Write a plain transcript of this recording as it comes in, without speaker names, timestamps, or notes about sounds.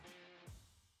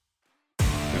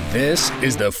This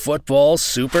is the Football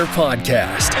Super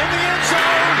Podcast. In the end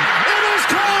zone, it is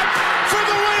caught for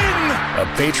the win!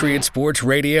 A Patriot Sports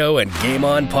Radio and Game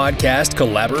On podcast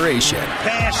collaboration.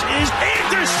 Pass is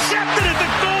intercepted at the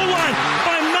goal line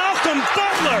by Malcolm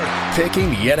Butler. Picking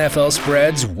the NFL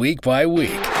spreads week by week.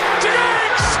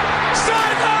 Diggs!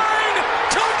 Sideline!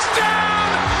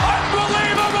 Touchdown!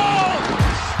 Unbelievable!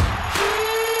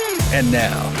 And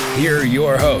now, here are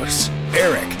your hosts,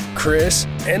 Eric, Chris,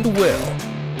 and Will.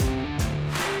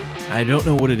 I don't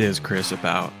know what it is, Chris,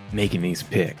 about making these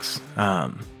picks. I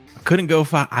couldn't go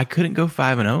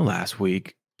 5-0 last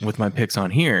week with my picks on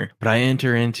here, but I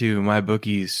enter into my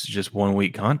bookies just 1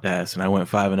 week contest, and I went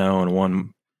 5-0 and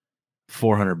won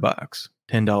 $400,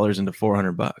 $10 into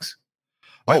 $400.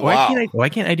 Why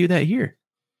can't I do that here?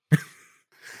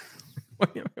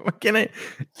 why can't I?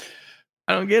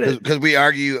 I don't get it. Because we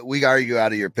argue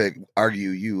out of your pick.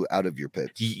 Argue you out of your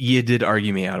picks. You did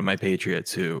argue me out of my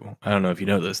Patriots, who I don't know if you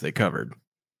know this, they covered.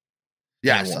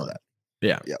 Yeah, I saw that.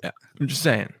 Yeah, Yep. yeah. I'm just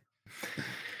saying.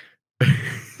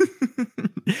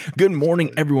 Good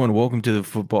morning, everyone. Welcome to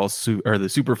the the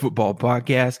Super Football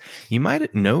Podcast. You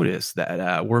might notice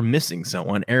that we're missing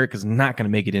someone. Eric is not going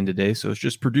to make it in today, so it's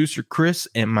just producer Chris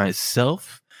and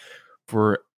myself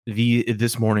for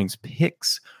this morning's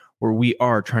picks, where we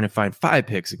are trying to find 5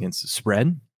 picks against the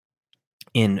spread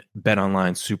in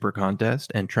BetOnline Super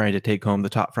Contest and trying to take home the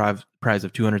top 5 prize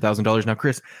of $200,000. Now,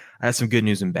 Chris, I have some good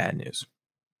news and bad news.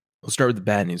 We'll start with the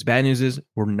bad news. Bad news is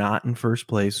we're not in first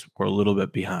place. We're a little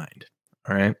bit behind.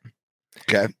 All right.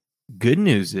 Okay. Good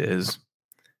news is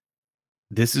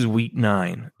this is week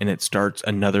 9 and it starts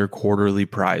another quarterly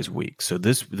prize week. So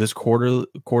this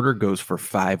quarter goes for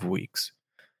 5 weeks.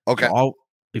 Okay. So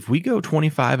if we go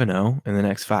 25-0 in the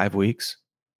next 5 weeks,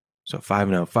 so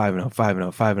 5-0, 5-0,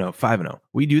 5-0, 5-0, 5-0,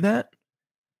 we do that,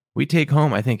 we take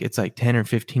home, I think it's like 10 or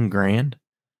 15 grand.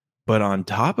 But on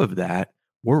top of that,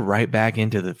 we're right back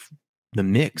into the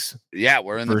mix. Yeah,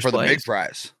 we're in for the big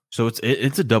prize. So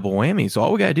it's a double whammy. So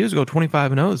all we got to do is go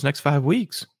 25-0 this next 5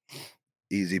 weeks.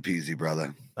 Easy peasy,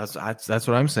 brother. That's what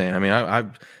I'm saying. I mean, I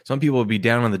some people would be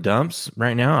down on the dumps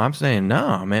right now. I'm saying,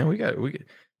 no, man, we got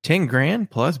 10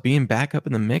 grand plus being back up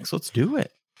in the mix. Let's do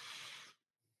it.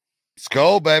 Let's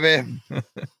go, baby.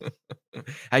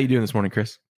 How you doing this morning,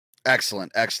 Chris?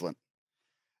 Excellent.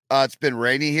 It's been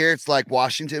rainy here. It's like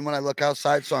Washington when I look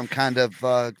outside, so I'm kind of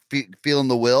feeling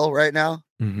the will right now.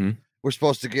 Mm-hmm. We're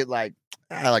supposed to get like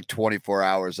 24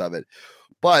 hours of it.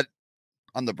 But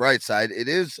on the bright side, it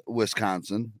is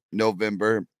Wisconsin,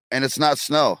 November, and it's not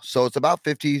snow. So it's about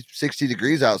 50, 60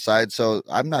 degrees outside, so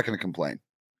I'm not going to complain.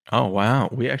 Oh, wow.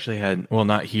 We actually had, well,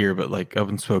 not here, but like up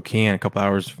in Spokane, a couple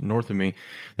hours north of me,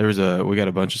 we got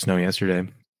a bunch of snow yesterday.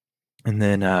 And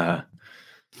then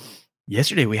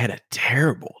yesterday we had a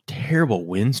terrible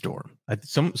windstorm.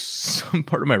 Some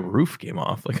part of my roof came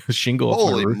off, like a shingle.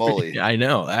 Holy moly. I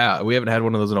know. We haven't had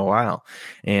one of those in a while.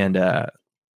 And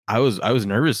I was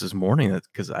nervous this morning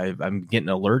because I'm getting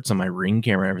alerts on my Ring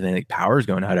camera and everything, like power's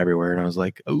going out everywhere. And I was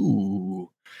like, ooh.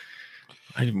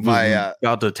 I'm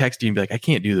about to text you and be like, I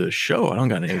can't do the show. I don't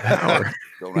got any power.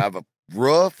 Don't have a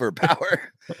roof or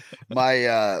power.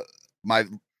 My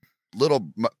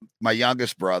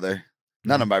youngest brother,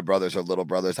 none of my brothers are little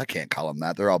brothers. I can't call them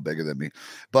that. They're all bigger than me.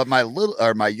 But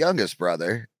my youngest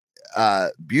brother,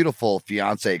 beautiful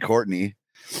fiance, Courtney,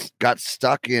 got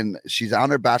stuck she's on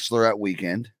her bachelorette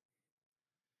weekend.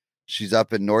 She's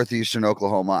up in northeastern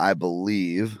Oklahoma, I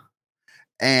believe.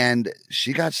 And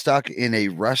she got stuck in a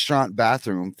restaurant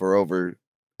bathroom for over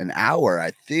an hour.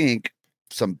 I think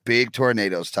some big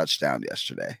tornadoes touched down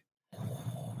yesterday.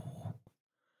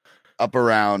 Up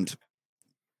around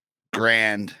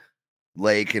Grand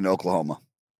Lake in Oklahoma.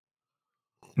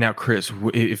 Now, Chris,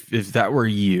 if that were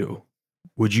you,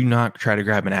 would you not try to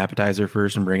grab an appetizer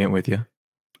first and bring it with you?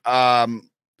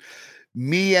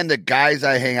 Me and the guys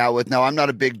I hang out with. Now, I'm not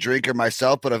a big drinker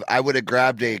myself, but if I would have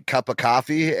grabbed a cup of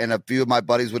coffee and a few of my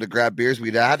buddies would have grabbed beers,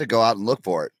 we'd have had to go out and look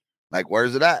for it. Like,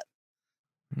 where's it at?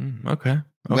 Okay. I'm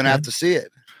going to have to see it.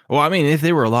 Well, I mean, if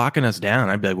they were locking us down,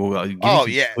 I'd be like, well, give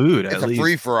me some food. It's a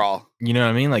free-for-all. You know what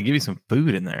I mean? Like, give me some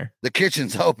food in there. The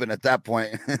kitchen's open at that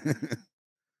point.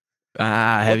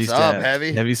 Heavy What's steps. up,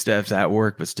 Heavy? Heavy steps at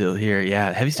work, but still here.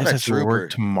 Yeah, Heavy steps has to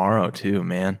work tomorrow, too,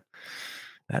 man.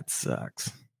 That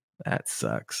sucks.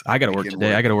 I got to work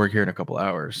today. I got to work here in a couple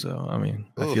hours. So, I mean,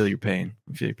 I feel your pain.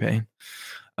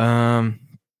 All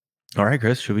right,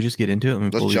 Chris, should we just get into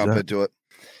it? Let's jump into it.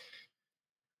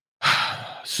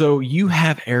 So you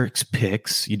have Eric's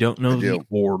picks. You don't know the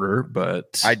order,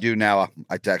 but I do now.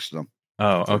 I texted him.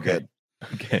 Oh, okay.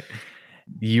 Okay.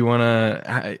 You want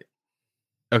to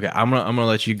Okay, I'm gonna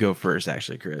let you go first.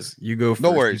 Actually, Chris, you go first.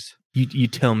 No worries. You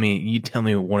tell me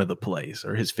one of the plays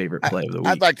or his favorite play of the week.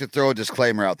 I'd like to throw a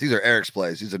disclaimer out. These are Eric's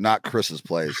plays. These are not Chris's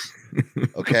plays.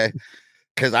 Okay,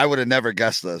 because I would have never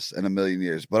guessed this in a million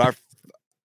years. But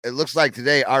it looks like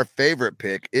today our favorite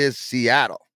pick is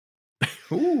Seattle.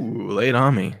 Ooh, lay it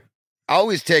on me. I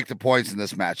always take the points in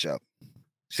this matchup.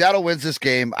 Seattle wins this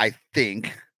game, I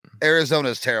think. Arizona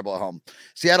is terrible at home.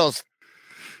 Seattle's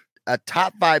a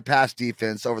top 5 pass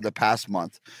defense over the past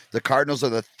month. The Cardinals are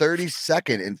the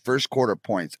 32nd in first quarter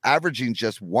points, averaging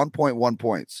just 1.1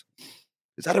 points.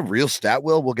 Is that a real stat,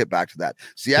 Will? We'll get back to that.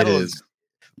 Seattle is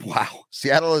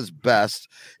best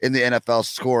in the NFL,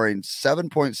 scoring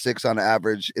 7.6 on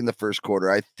average in the first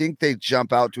quarter. I think they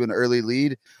jump out to an early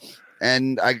lead,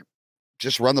 and I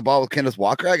just run the ball with Kenneth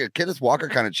Walker. Kenneth Walker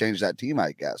kind of changed that team,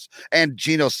 I guess. And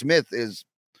Geno Smith is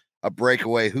a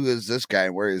breakaway. Who is this guy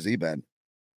and where has he been?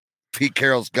 Pete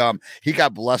Carroll's gum. He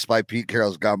got blessed by Pete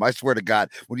Carroll's gum. I swear to God,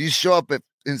 when you show up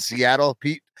in Seattle,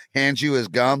 Pete hands you his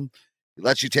gum, he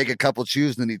lets you take a couple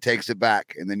chews, and then he takes it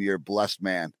back, and then you're a blessed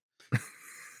man.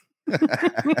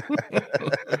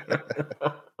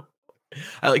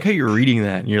 I like how you're reading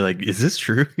that and you're like, is this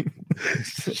true?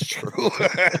 This is true.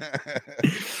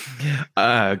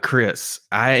 Chris,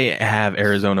 I have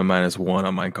Arizona -1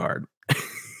 on my card.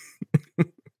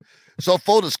 So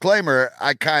full disclaimer,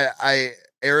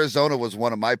 Arizona was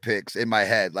one of my picks in my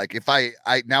head. Like if I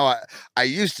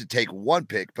used to take one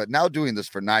pick, but now doing this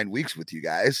for 9 weeks with you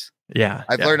guys. Yeah.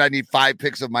 I've learned I need 5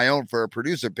 picks of my own for a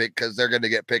producer pick because they're going to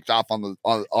get picked off on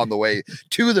the way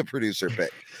to the producer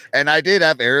pick. And I did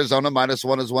have Arizona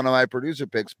 -1 as one of my producer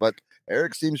picks, but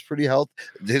Eric seems pretty healthy.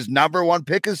 His number 1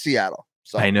 pick is Seattle.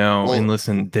 So I know. And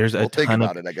listen, there's a ton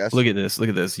of it, I guess. Look at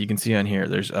this. You can see on here,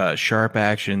 there's sharp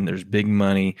action. There's big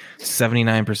money.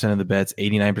 79% of the bets,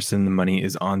 89% of the money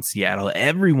is on Seattle.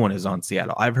 Everyone is on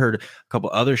Seattle. I've heard a couple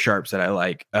other sharps that I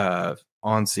like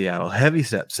on Seattle. Heavy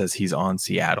Step says he's on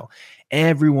Seattle.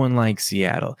 Everyone likes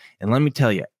Seattle. And let me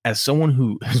tell you, as someone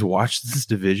who has watched this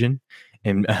division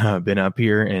and been up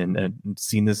here and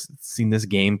seen this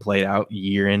game played out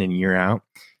year in and year out,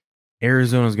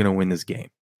 Arizona's going to win this game.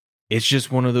 It's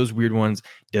just one of those weird ones.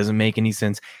 Doesn't make any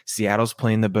sense. Seattle's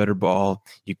playing the better ball.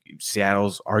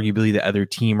 Seattle's arguably the other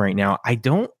team right now. I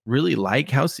don't really like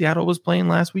how Seattle was playing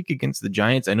last week against the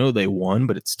Giants. I know they won,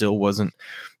 but it still wasn't.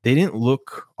 They didn't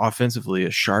look offensively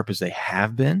as sharp as they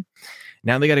have been.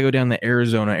 Now they got to go down to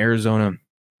Arizona.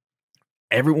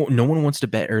 No one wants to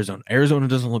bet Arizona. Arizona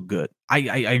doesn't look good. I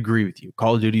agree with you.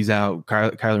 Call of Duty's out.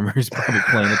 Kyler Murray's probably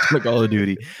playing a ton of Call of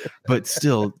Duty, but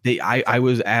still, I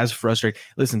was as frustrated.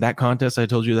 Listen, that contest I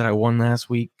told you that I won last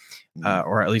week,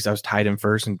 or at least I was tied in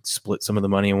first and split some of the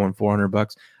money and won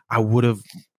 $400. I would have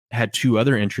had 2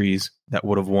 other entries that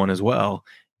would have won as well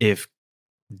if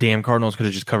damn Cardinals could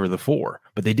have just covered the 4,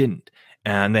 but they didn't.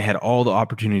 And they had all the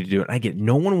opportunity to do it. I get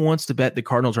no one wants to bet the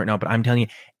Cardinals right now, but I'm telling you,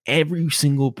 every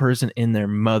single person in their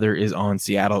mother is on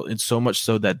Seattle. It's so much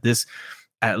so that this,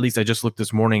 at least I just looked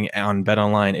this morning on Bet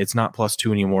Online, it's not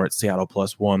 +2 anymore. It's Seattle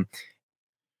 +1.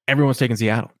 Everyone's taking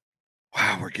Seattle.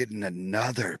 Wow, we're getting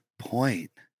another point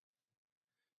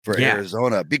for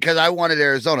Arizona because I wanted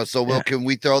Arizona. So, Will, can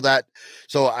we throw that?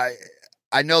 So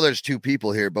I know there's 2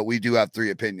 people here, but we do have 3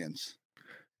 opinions.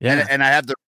 Yeah, and I have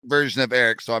the version of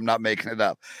Eric, so I'm not making it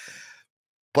up.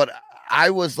 But I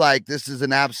was like, this is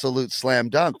an absolute slam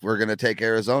dunk. We're going to take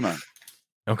Arizona.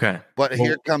 Okay. But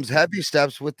here comes Heavy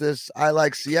Steps with this I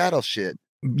like Seattle shit.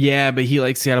 Yeah, but he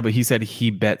likes Seattle, but he said he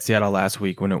bet Seattle last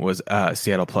week when it was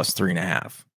Seattle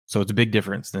 +3.5. So it's a big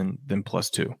difference than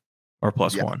 +2 or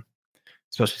 +1,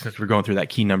 especially since we're going through that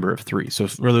key number of 3. So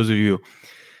for those of you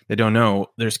that don't know,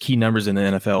 there's key numbers in the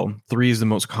NFL. 3 is the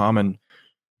most common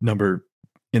number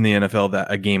in the NFL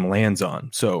that a game lands on.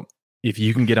 So if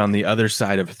you can get on the other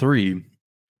side of 3,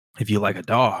 if you like a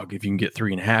dog, if you can get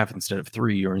 3.5 instead of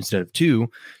 3 or instead of 2,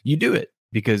 you do it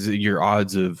because your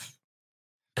odds of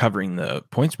covering the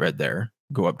point spread there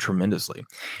go up tremendously.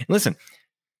 And listen,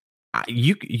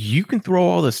 you can throw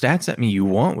all the stats at me you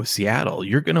want with Seattle.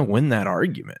 You're going to win that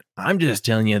argument. I'm just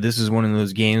telling you, this is one of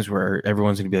those games where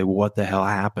everyone's going to be like, what the hell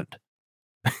happened?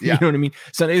 Yeah. You know what I mean?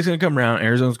 Sunday's going to come around.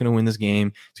 Arizona's going to win this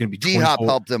game. It's going to be D-Hop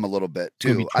helped them a little bit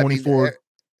too. 24,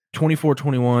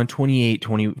 21, 28,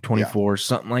 24,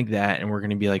 something like that. And we're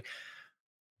going to be like,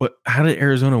 what? How did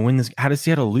Arizona win this? How did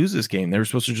Seattle lose this game? They were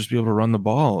supposed to just be able to run the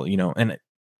ball, and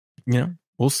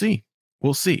we'll see.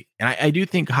 We'll see. And I do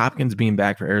think Hopkins being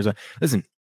back for Arizona. Listen,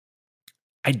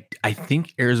 I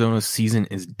think Arizona's season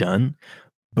is done,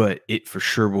 but it for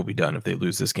sure will be done if they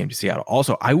lose this game to Seattle.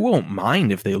 Also, I won't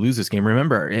mind if they lose this game.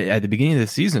 Remember, at the beginning of the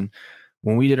season,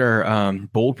 when we did our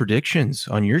bold predictions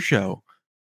on your show,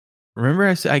 Remember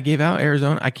I said I gave out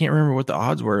Arizona. I can't remember what the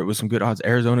odds were. It was some good odds.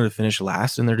 Arizona to finish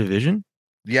last in their division.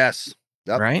 Yes.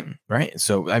 Yep. Right.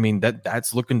 So I mean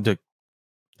that's looking to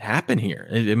happen here.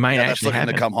 It might that's actually looking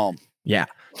happen. to come home. Yeah.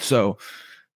 So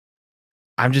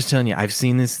I'm just telling you, I've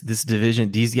seen this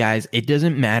division. These guys. It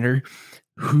doesn't matter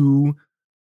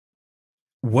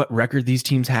what record these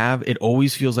teams have. It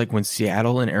always feels like when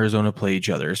Seattle and Arizona play each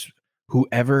other,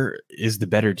 whoever is the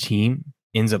better team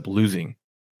ends up losing.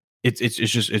 It's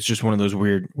just one of those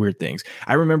weird things.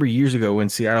 I remember years ago when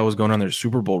Seattle was going on their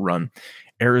Super Bowl run,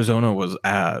 Arizona was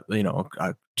a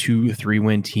 2-3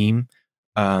 win team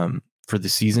for the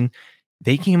season.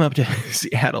 They came up to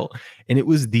Seattle and it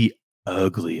was the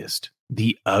ugliest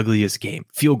game,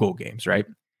 field goal games, right?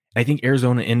 I think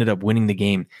Arizona ended up winning the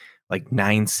game like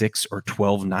 9-6 or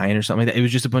 12-9 or something like that. It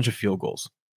was just a bunch of field goals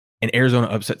and Arizona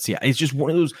upset Seattle. It's just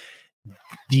one of those,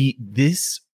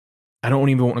 I don't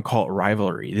even want to call it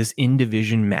rivalry. This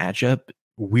in-division matchup,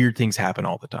 weird things happen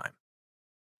all the time.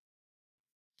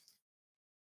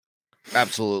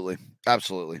 Absolutely. I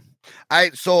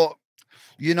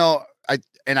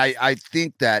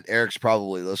think that Eric's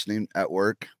probably listening at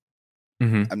work.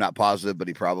 Mm-hmm. I'm not positive, but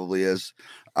he probably is.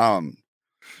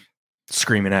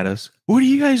 Screaming at us. What do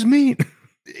you guys mean?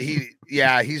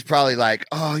 He's probably like,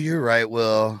 oh, you're right,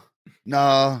 Will.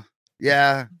 No,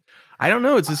 yeah. I don't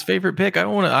know. It's his favorite pick. I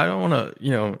don't want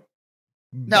to,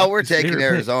 No, we're taking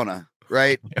Arizona,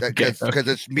 right? Because Okay.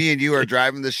 it's me and you are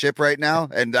driving the ship right now,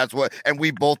 and and we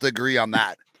both agree on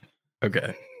that.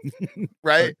 Okay.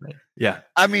 Right? Okay. Yeah.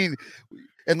 I mean,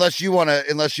 unless you want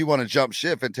to jump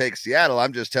ship and take Seattle,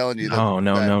 I'm just telling you that.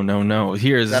 No.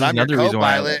 Here's another reason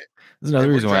why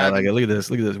I like it. Look at this.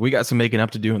 We got some making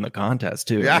up to do in the contest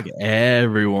too. Yeah. Like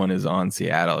everyone is on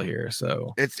Seattle here.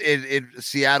 So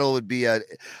Seattle would be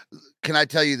can I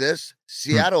tell you this?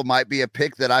 Seattle might be a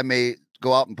pick that I may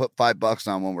go out and put $5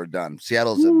 on when we're done.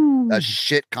 Seattle's a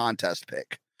shit contest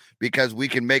pick because we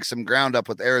can make some ground up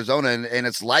with Arizona and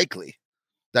it's likely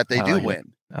that they do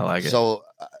win. I like it. So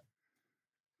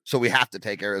we have to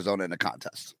take Arizona in a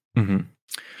contest. Mm-hmm.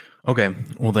 Okay.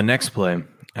 Well, the next play,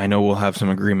 I know we'll have some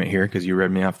agreement here because you read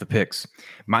me off the picks.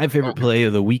 My favorite play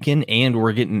of the weekend, and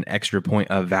we're getting an extra point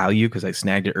of value because I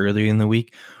snagged it earlier in the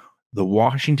week. The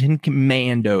Washington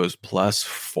Commandos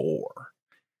 +4.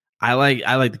 I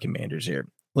like the Commanders here.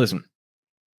 Listen,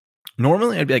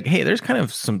 normally I'd be like, hey, there's kind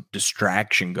of some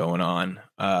distraction going on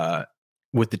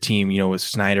with the team, with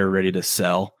Snyder ready to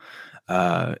sell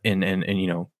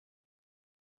and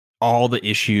all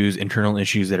the internal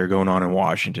issues that are going on in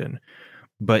Washington.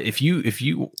 But if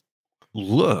you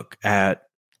look at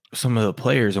some of the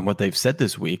players and what they've said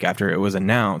this week after it was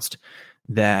announced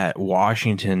that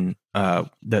Washington,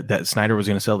 that Snyder was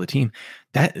going to sell the team,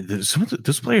 some of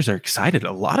those players are excited.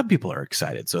 A lot of people are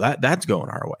excited. So that's going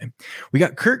our way. We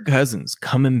got Kirk Cousins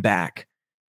coming back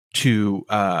to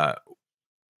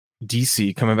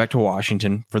DC, coming back to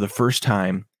Washington for the first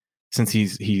time since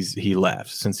he left,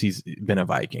 since he's been a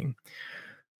Viking.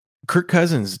 Kirk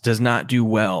Cousins does not do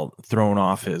well throwing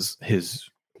off his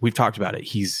we've talked about it.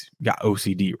 He's got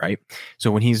OCD, right?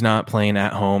 So when he's not playing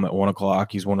at home at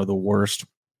 1:00, he's one of the worst.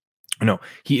 No,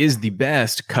 he is the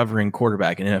best covering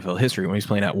quarterback in NFL history when he's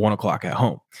playing at 1:00 at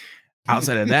home.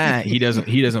 Outside of that, he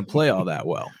doesn't play all that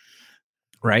well.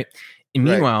 Right. And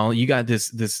meanwhile, you got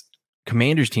this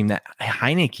Commanders team that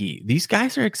Heineke, these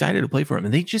guys are excited to play for him.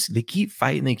 And they keep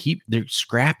fighting. They're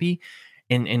scrappy.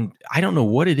 And I don't know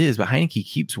what it is, but Heineke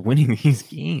keeps winning these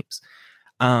games.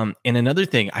 And another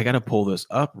thing, I got to pull this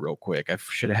up real quick. I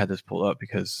should have had this pulled up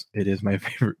because it is my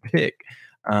favorite pick.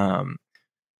 Let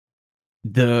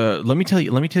me tell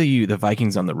you the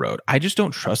Vikings on the road. I just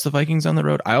don't trust the Vikings on the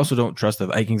road. I also don't trust the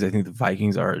Vikings. I think the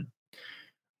Vikings are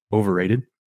overrated.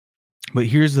 But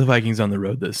here's the Vikings on the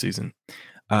road this season.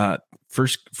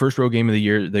 First road game of the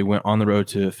year, they went on the road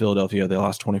to Philadelphia. They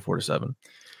lost 24-7.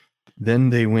 Then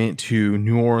they went to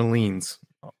New Orleans,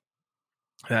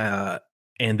 and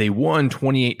they won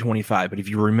 28-25. But if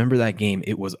you remember that game,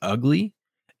 it was ugly,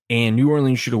 and New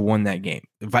Orleans should have won that game.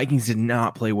 The Vikings did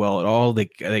not play well at all. They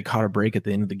caught a break at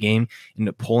the end of the game,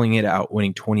 ended up pulling it out,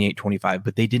 winning 28-25,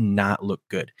 but they did not look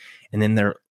good. And then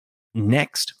their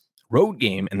next road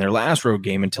game and their last road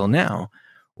game until now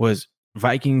was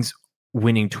Vikings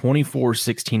winning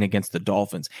 24-16 against the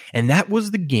Dolphins. And that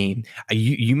was the game.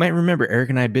 You might remember Eric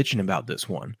and I bitching about this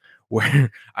one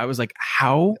where I was like,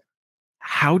 how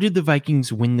did the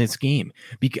Vikings win this game?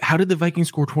 How did the Vikings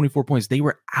score 24 points? They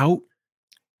were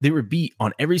beat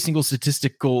on every single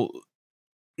statistical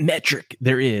metric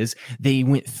there is. They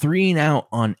went 3 and out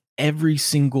on every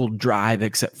single drive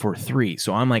except for 3.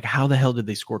 So I'm like, how the hell did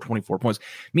they score 24 points?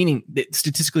 Meaning that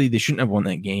statistically they shouldn't have won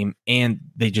that game, and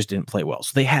they just didn't play well.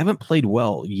 So they haven't played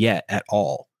well yet at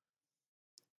all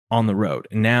on the road.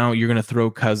 And now you're going to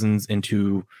throw Cousins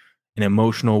into an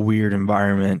emotional, weird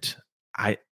environment.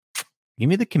 Give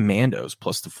me the Commandos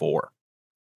plus the 4.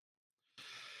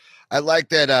 I like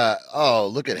that.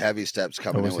 Look at Heavy Steps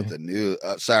coming in with the new.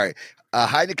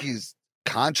 Heineke's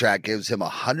contract gives him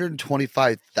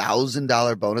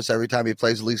 $125,000 bonus every time he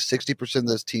plays at least 60% of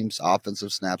this team's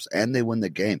offensive snaps, and they win the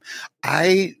game.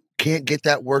 I can't get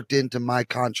that worked into my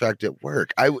contract at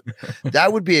work.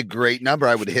 That would be a great number.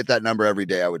 I would hit that number every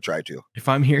day. I would try to. If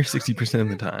I'm here 60% of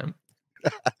the time.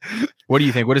 What do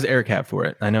you think? What does Eric have for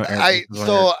it? I know Eric.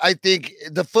 I think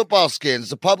the football skins,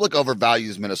 the public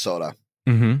overvalues Minnesota.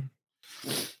 Mm-hmm.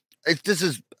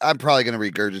 I'm probably going to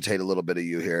regurgitate a little bit of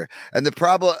you here. And they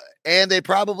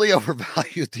probably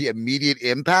overvalued the immediate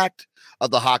impact of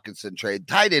the Hawkinson trade.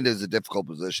 Tight end is a difficult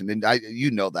position, and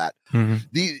you know that. Mm-hmm.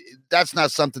 That's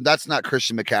not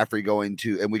Christian McCaffrey going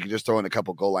to, and we can just throw in a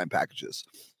couple goal line packages.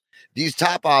 These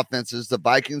top offenses the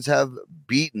Vikings have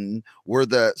beaten were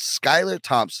the Skylar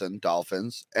Thompson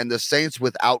Dolphins and the Saints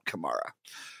without Kamara.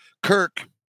 Kirk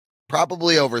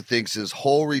probably overthinks his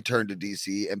whole return to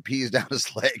DC and pees down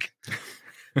his leg.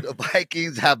 The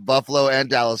Vikings have Buffalo and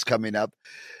Dallas coming up.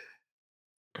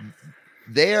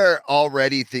 They are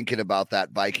already thinking about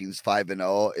that Vikings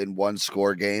 5-0 in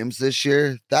 1-score games this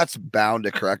year. That's bound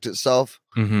to correct itself.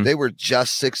 Mm-hmm. They were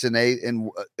just 6-8 in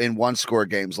 1-score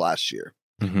games last year.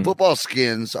 Mm-hmm. Football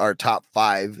skins are top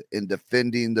 5 in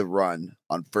defending the run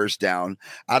on first down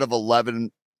out of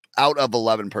 11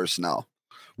 personnel,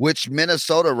 which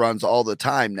Minnesota runs all the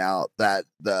time now that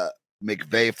the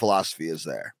McVay philosophy is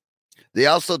there. They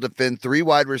also defend 3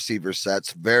 wide receiver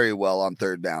sets very well on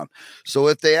third down. So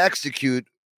if they execute,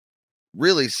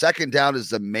 really second down is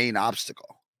the main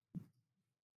obstacle.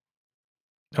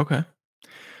 Okay.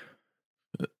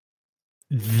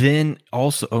 Then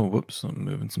also, I'm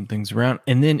moving some things around.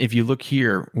 And then if you look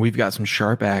here, we've got some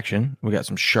sharp action. We got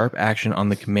some sharp action on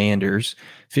the Commanders,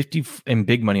 50 and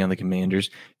big money on the Commanders,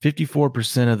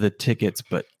 54% of the tickets,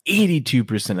 but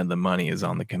 82% of the money is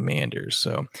on the Commanders.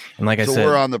 So, and like I said,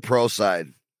 we're on the pro side.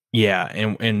 Yeah.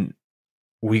 And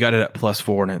we got it at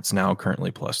 +4 and it's now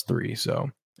currently +3.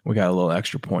 So we got a little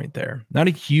extra point there. Not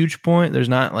a huge point. There's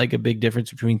not like a big difference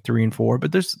between 3 and 4,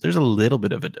 but there's a little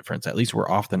bit of a difference. At least we're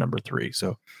off the number 3.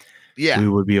 So yeah, we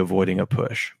would be avoiding a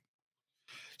push.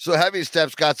 So Heavy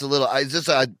Steps got a little, is this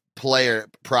a player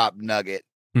prop nugget?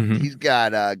 Mm-hmm. He's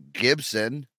got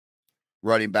Gibson,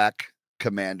 running back,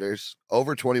 Commanders,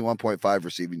 over 21.5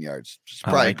 receiving yards. It's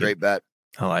probably a great bet.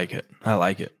 I like it. All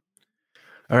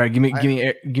right. Give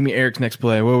me Eric's next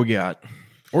play. What we got?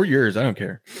 Or yours. I don't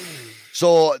care.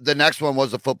 So the next one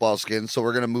was the football skin. So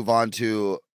we're going to move on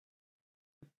to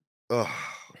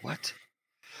what?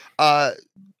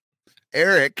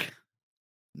 Eric,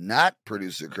 not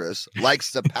producer Chris,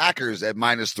 likes the Packers at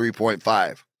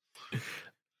 -3.5.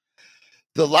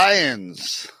 The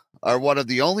Lions are one of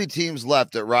the only teams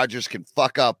left that Rodgers can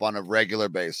fuck up on a regular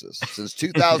basis. Since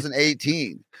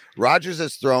 2018, Rodgers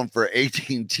has thrown for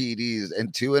 18 TDs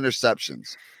and 2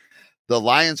 interceptions. The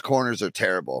Lions corners are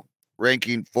terrible,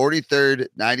 ranking 43rd,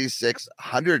 96th,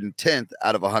 110th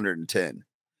out of 110.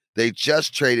 They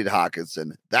just traded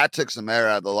Hawkinson. That took some air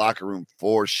out of the locker room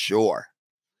for sure.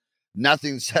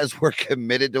 Nothing says we're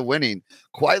committed to winning,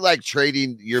 quite like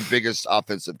trading your biggest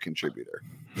offensive contributor.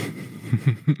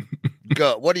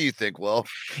 Go. What do you think, Will?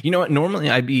 You know what? Normally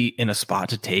I'd be in a spot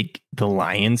to take the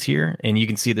Lions here, and you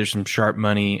can see there's some sharp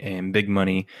money and big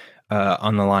money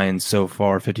on the Lions so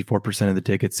far. 54% of the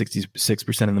tickets,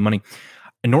 66% of the money.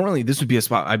 And normally this would be a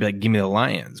spot I'd be like, give me the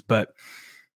Lions, but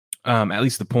at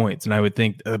least the points. And I would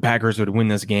think the Packers would win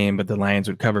this game, but the Lions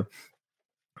would cover.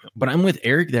 But I'm with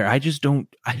Eric there. I don't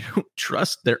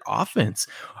trust their offense.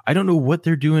 I don't know what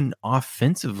they're doing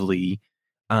offensively.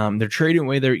 They're trading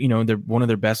away they're one of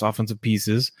their best offensive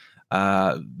pieces.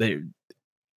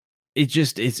 It's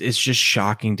just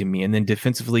shocking to me. And then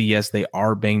defensively, yes, they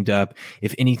are banged up.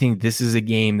 If anything, this is a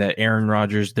game that Aaron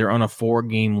Rodgers, they're on a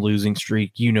 4-game losing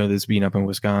streak. You know this being up in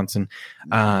Wisconsin.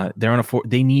 They're on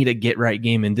they need a get right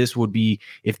game. And this would be,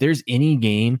 if there's any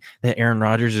game that Aaron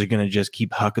Rodgers is going to just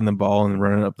keep hucking the ball and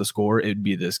running up the score, it would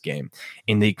be this game.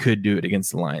 And they could do it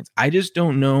against the Lions. I just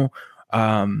don't know.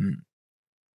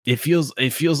 It feels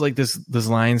like this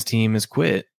Lions team has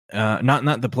quit.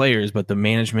 Not the players, but the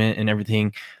management and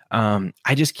everything.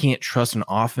 I just can't trust an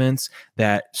offense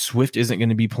that Swift isn't going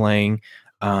to be playing.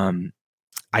 I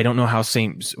don't know how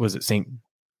St.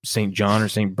 St. John or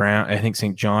St. Brown. I think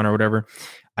St. John or whatever.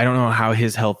 I don't know how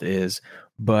his health is,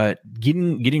 but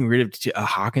getting rid of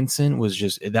Hawkinson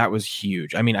that was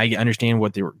huge. I mean, I understand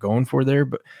what they were going for there,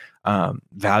 but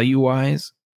value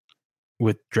wise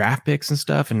with draft picks and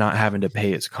stuff and not having to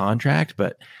pay his contract,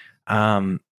 but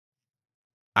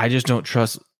I just don't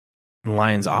trust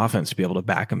Lions offense to be able to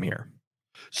back him here.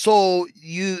 So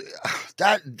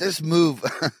this move,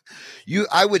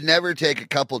 I would never take a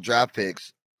couple draft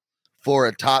picks for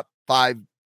a top 5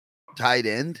 tight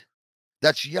end.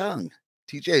 That's young.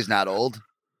 TJ's not old.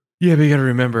 Yeah, but you got to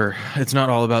remember, it's not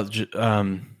all about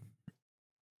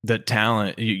the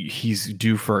talent. He's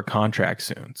due for a contract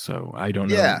soon, so I don't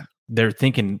know. Yeah. They're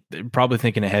probably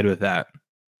thinking ahead with that.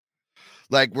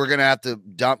 Like, we're gonna have to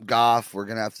dump Goff. We're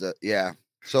gonna have to, yeah.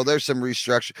 So there's some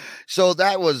restructure. So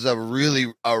that was a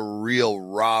real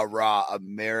rah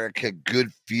America good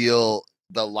feel.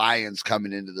 The Lions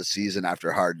coming into the season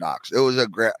after Hard Knocks. It was a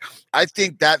great. I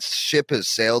think that ship has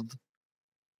sailed.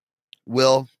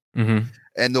 Will, and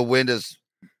the wind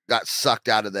got sucked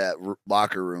out of that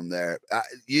locker room there.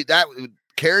 That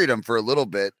carried them for a little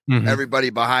bit.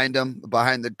 Everybody behind them,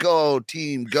 behind the go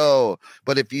team, go.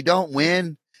 But if you don't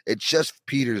win, it just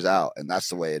peters out, and that's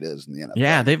the way it is in the NFL.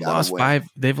 Yeah, they've lost 5.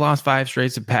 They've lost 5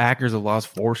 straight. The Packers have lost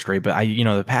 4 straight. But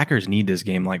the Packers need this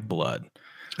game like blood.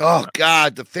 Oh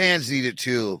God, the fans need it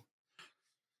too.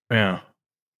 Yeah.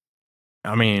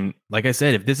 I mean, like I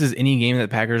said, if this is any game that the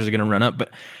Packers are going to run up,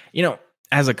 but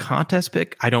as a contest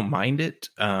pick, I don't mind it.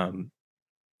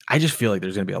 I just feel like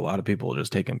there's going to be a lot of people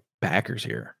just taking Packers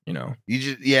here. Is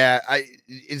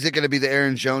it going to be the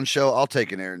Aaron Jones show? I'll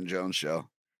take an Aaron Jones show.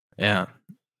 Yeah.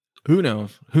 Who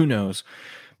knows?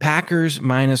 Packers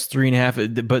minus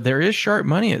 3.5, but there is sharp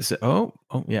money.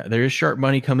 There is sharp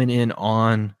money coming in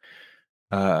on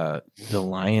the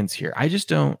Lions here. I just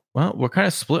don't. Well, we're kind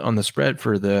of split on the spread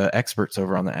for the experts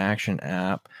over on the Action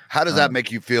app. How does that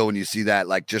make you feel when you see that?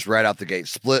 Like, just right out the gate,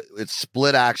 it's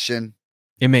split action.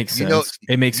 It makes sense.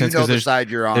 It makes sense because the side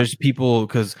you're on. There's people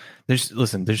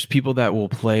there's people that will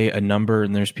play a number,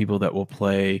 and there's people that will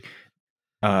play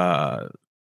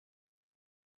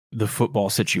the football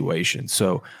situation.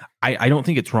 So I don't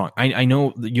think it's wrong. I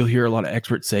know that you'll hear a lot of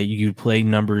experts say you play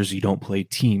numbers, you don't play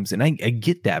teams. And I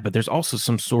get that, but there's also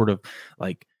some sort of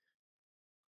like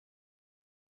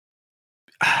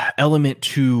element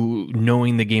to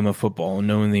knowing the game of football and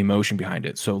knowing the emotion behind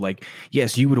it. So like,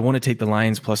 yes, you would want to take the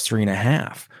Lions plus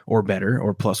 3.5 or better,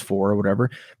 or plus 4 or whatever,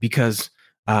 because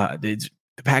the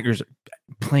Packers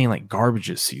playing like garbage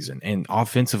this season, and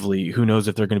offensively, who knows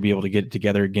if they're going to be able to get it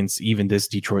together against even this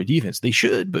Detroit defense. They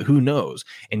should, but who knows?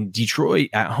 And Detroit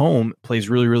at home plays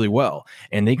really, really well,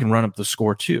 and they can run up the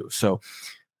score too. So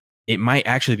it might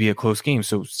actually be a close game.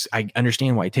 So I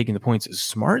understand why taking the points is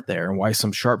smart there, and why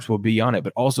some sharps will be on it.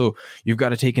 But also, you've got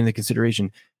to take into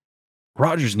consideration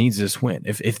Rodgers needs this win.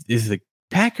 If the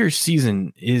Packers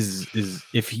season is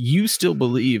if you still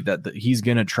believe that he's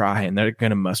going to try and they're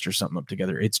going to muster something up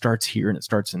together, it starts here and it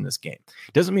starts in this game.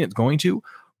 It doesn't mean it's going to,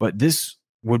 but this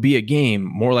would be a game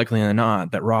more likely than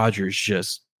not that Rodgers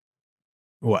just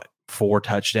 4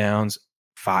 touchdowns,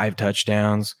 5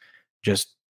 touchdowns,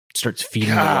 just starts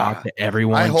feeding the rock to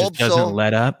everyone. I hope just doesn't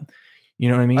let up. You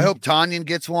know what I mean? I hope Tanyan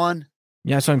gets one.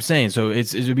 Yeah, that's what I'm saying. So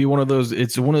it would be one of those.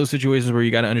 It's one of those situations where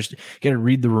you got to understand, got to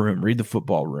read the room, read the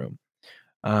football room.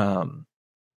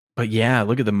 But yeah,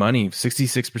 look at the money.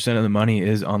 66% of the money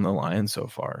is on the Lions so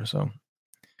far. So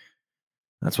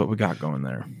that's what we got going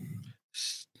there.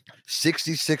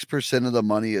 66% of the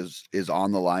money is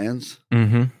on the Lions.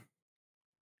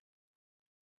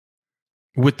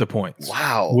 With the points.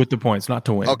 Wow. With the points, not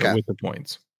to win, okay, but with the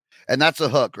points. And that's a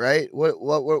hook, right? What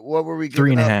were we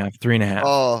giving 3.5, 3.5.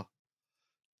 Oh,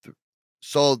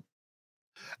 so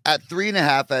at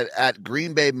 3.5 at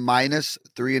Green Bay minus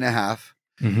 3.5.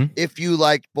 If you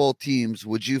liked both teams,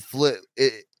 would you flip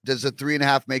it? Does the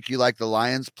 3.5 make you like the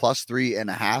Lions plus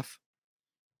 3.5?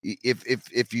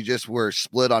 If you just were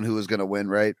split on who was going to win,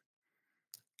 right?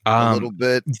 A little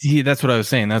bit. Yeah, that's what I was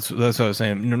saying. That's what I was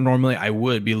saying. Normally, I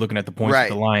would be looking at the points of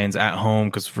the Lions at home,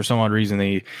 because for some odd reason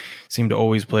they seem to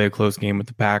always play a close game with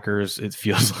the Packers. It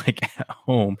feels like at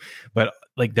home, but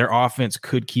like their offense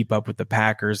could keep up with the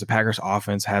Packers. The Packers'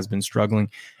 offense has been struggling.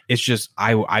 It's just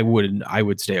I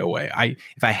would stay away.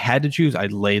 If I had to choose,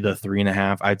 I'd lay the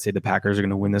 3.5. I'd say the Packers are going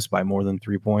to win this by more than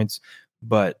 3 points,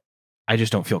 but I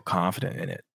just don't feel confident in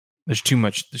it. There's too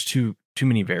much. There's too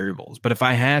many variables. But if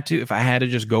I had to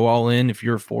just go all in, if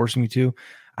you're forcing me to,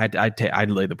 I'd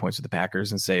lay the points with the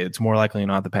Packers and say it's more likely than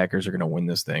not the Packers are going to win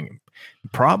this thing.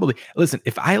 Probably. Listen,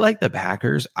 if I like the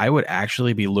Packers, I would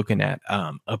actually be looking at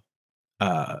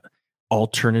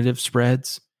alternative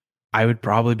spreads I would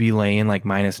probably be laying like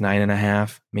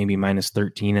 -9.5, maybe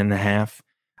 -13.5.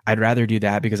 I'd rather do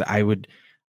that because I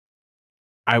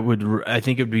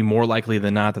think it would be more likely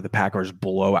than not that the Packers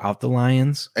blow out the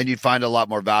Lions. And you'd find a lot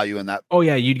more value in that. Oh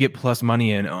yeah, you'd get plus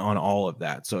money on all of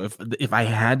that. So if I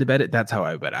had to bet it, that's how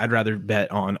I would bet. I'd rather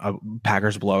bet on a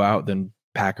Packers blowout than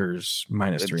Packers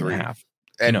 -3.5.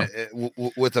 And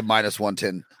with a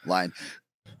 -110 line.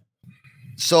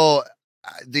 So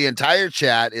the entire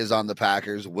chat is on the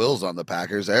Packers. Will's on the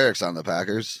Packers. Eric's on the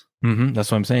Packers.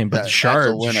 That's what I'm saying. But the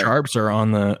sharps are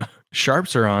on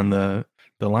the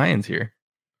Lions here.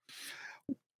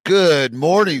 Good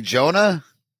morning, Jonah.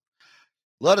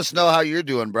 Let us know how you're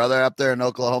doing, brother, up there in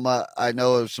Oklahoma. I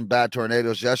know of some bad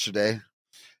tornadoes yesterday,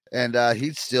 and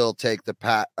he'd still take the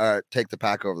pack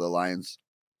over the Lions.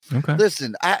 Okay.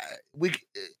 Listen,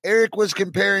 Eric was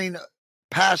comparing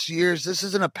past years. This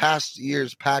isn't a past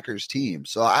year's Packers team,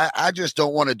 so I just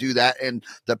don't want to do that. And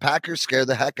the Packers scare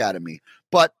the heck out of me.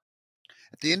 But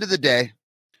at the end of the day,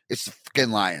 it's the fucking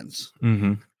Lions,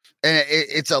 and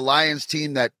it's a Lions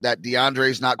team that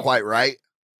DeAndre's not quite right,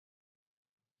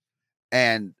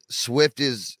 and Swift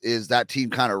is that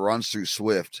team kind of runs through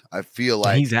Swift. I feel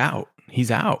like he's out.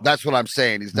 That's what I'm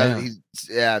saying.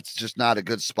 It's just not a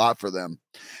good spot for them.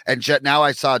 And now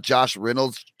I saw Josh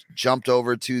Reynolds jumped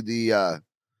over to the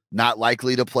not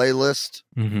likely to play list.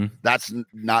 That's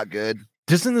not good.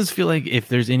 Doesn't this feel like if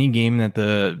there's any game that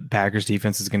the Packers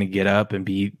defense is going to get up and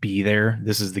be there,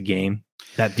 this is the game?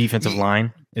 That defensive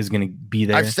line is going to be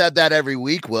there. I've said that every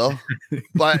week, Will.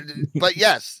 but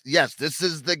yes, this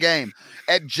is the game.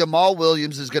 And Jamal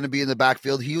Williams is going to be in the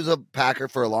backfield. He was a Packer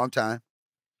for a long time.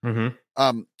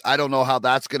 I don't know how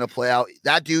that's going to play out.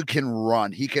 That dude can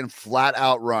run. He can flat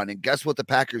out run. And guess what the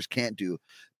Packers can't do?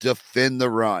 Defend the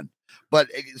run. But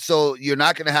so you're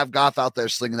not going to have Goff out there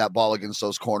slinging that ball against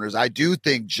those corners. I do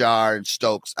think Jar and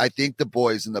Stokes, I think the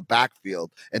boys in the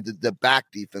backfield and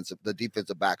the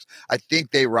defensive backs, I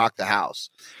think they rock the house.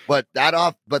 But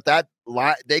that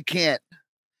line, they can't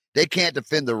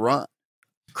defend the run.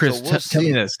 Chris, so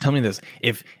tell me this.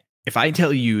 If I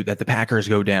tell you that the Packers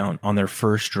go down on their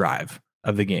first drive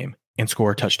of the game and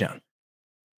score a touchdown,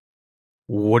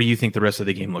 what do you think the rest of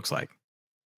the game looks like?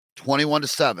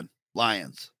 21-7,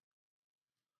 Lions.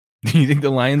 Do you think the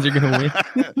Lions are going to win?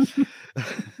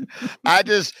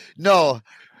 No.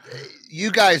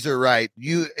 You guys are right.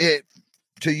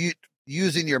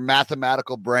 Using your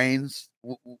mathematical brains,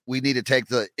 we need to take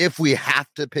if we have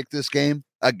to pick this game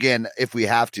again. If we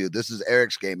have to, this is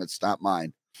Eric's game. It's not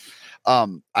mine.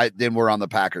 Then we're on the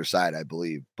Packers side, I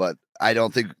believe, but I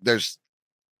don't think there's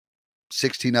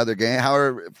 16 other games.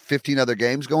 However, 15 other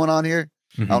games going on here.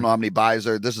 I don't know how many buys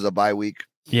are. This is a bye week.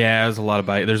 Yeah, there's a lot of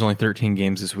bye. There's only 13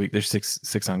 games this week. There's six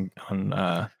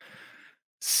on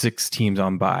 6 teams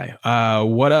on bye.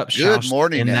 What up? Good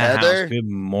morning, Heather. Good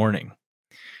morning.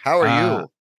 How are you?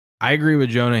 I agree with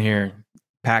Jonah here.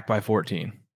 Pack by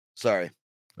 14. Sorry.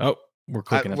 Oh, we're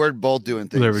clicking. We're both doing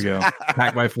things. There we go.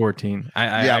 Pack by 14.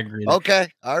 I agree. Okay.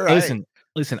 All right.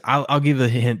 Listen. I'll give a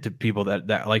hint to people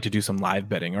that like to do some live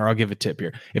betting, or I'll give a tip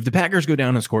here. If the Packers go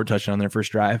down and score a touchdown on their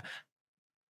first drive,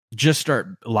 just start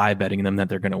live betting them that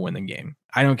they're going to win the game.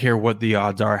 I don't care what the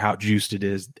odds are, how juiced it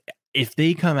is. If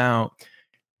they come out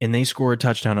and they score a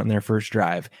touchdown on their first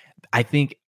drive, I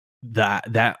think that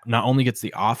not only gets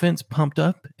the offense pumped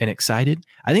up and excited,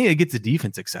 I think it gets the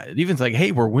defense excited. Defense like,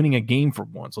 hey, we're winning a game for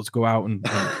once. Let's go out and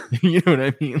you know what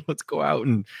I mean? Let's go out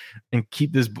and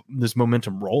keep this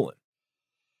momentum rolling.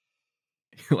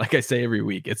 Like I say every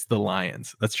week, it's the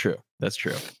Lions. That's true.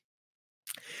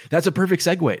 That's a perfect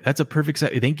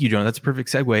segue. Thank you, Jonah. That's a perfect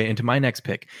segue into my next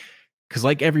pick. Because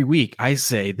like every week, I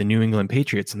say the New England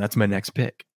Patriots, and that's my next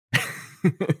pick.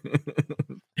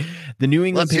 The New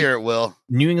England. Let's hear it, Will.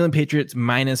 New England Patriots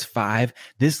 -5.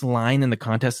 This line in the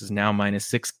contest is now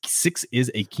 -6. 6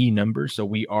 is a key number, so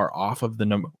we are off of the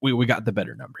number. We got the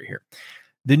better number here.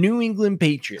 The New England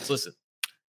Patriots. Listen,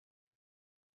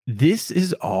 this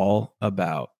is all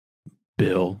about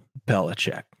Bill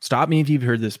Belichick. Stop me if you've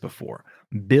heard this before.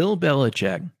 Bill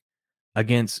Belichick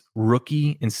against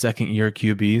rookie and second year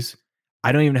QBs.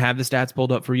 I don't even have the stats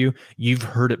pulled up for you. You've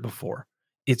heard it before.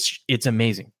 It's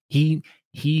amazing. He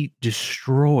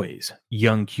destroys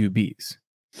young QBs.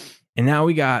 And now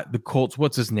we got the Colts.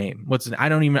 What's his name? I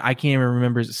can't even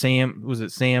remember. Sam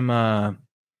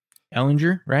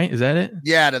Ellinger, right? Is that it?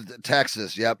 Yeah, to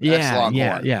Texas. Yep.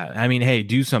 Yeah. I mean, hey,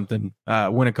 do something,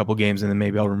 win a couple games, and then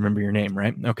maybe I'll remember your name,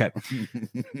 right? Okay.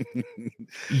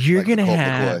 You're gonna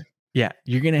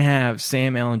have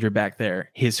Sam Ellinger back there.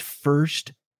 His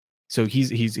first, so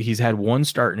he's had one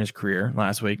start in his career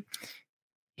last week.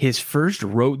 His first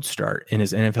road start in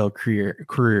his NFL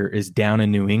career is down in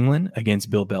New England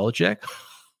against Bill Belichick.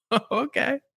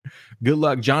 Okay. Good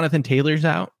luck. Jonathan Taylor's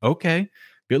out. Okay.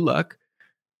 Good luck.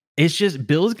 It's just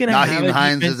Bill's going to have Naheem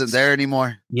Hines isn't there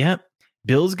anymore. Yep.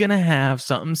 Bill's going to have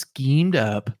something schemed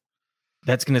up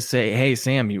that's going to say, hey,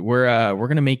 Sam, we're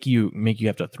going to make you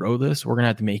have to throw this. We're going to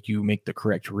have to make you make the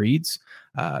correct reads.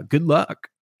 Good luck.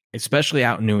 Especially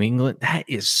out in New England. That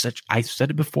is such, I said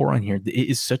it before on here, it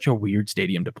is such a weird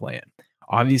stadium to play in.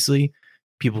 Obviously,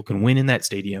 people can win in that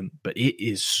stadium, but it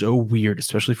is so weird,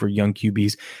 especially for young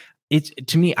QBs. It's,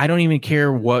 to me, I don't even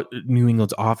care what New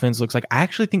England's offense looks like. I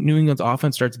actually think New England's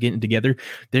offense starts getting together.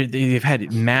 They've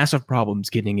had massive problems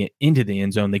getting it into the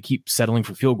end zone. They keep settling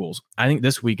for field goals. I think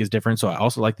this week is different. So I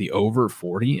also like the over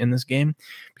 40 in this game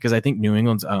because I think New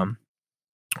England's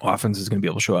offense is going to be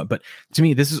able to show up. But to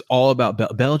me, this is all about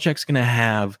Belichick's going to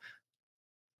have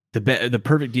the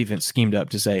perfect defense schemed up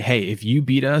to say, hey, if you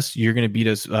beat us, you're going to beat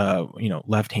us,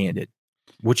 left-handed,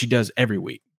 which he does every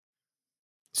week,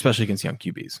 especially against young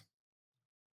QBs.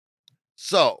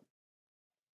 So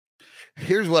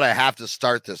here's what I have to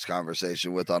start this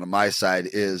conversation with on my side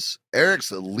is Eric's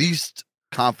least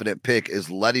confident pick is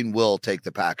letting Will take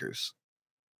the Packers.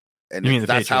 And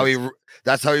that's how he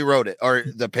wrote it, or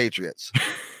the Patriots.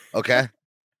 Okay.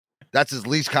 That's his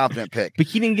least confident pick. But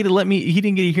he didn't get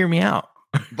to hear me out.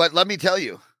 But let me tell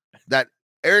you that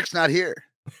Eric's not here.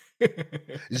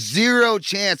 Zero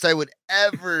chance I would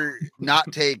ever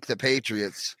not take the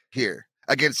Patriots here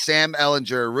against Sam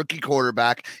Ehlinger, a rookie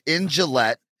quarterback in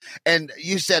Gillette. And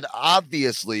you said,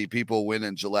 obviously, people win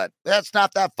in Gillette. That's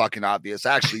not that fucking obvious.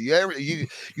 Actually,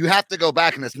 you have to go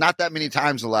back, and it's not that many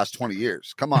times in the last 20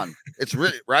 years. Come on. It's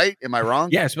really right. Am I wrong?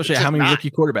 Yeah, especially how many rookie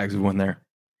quarterbacks have won there,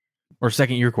 or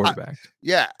second-year quarterbacks.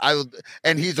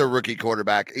 And he's a rookie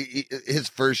quarterback. His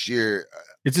first year.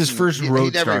 It's his first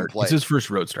road start. It's his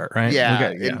first road start, right?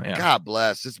 Yeah. God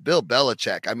bless. It's Bill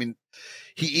Belichick. I mean,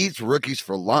 he eats rookies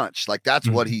for lunch. Like that's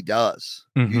what he does.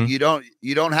 Mm-hmm.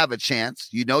 You don't have a chance.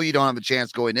 You don't have a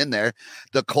chance going in there.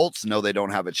 The Colts know they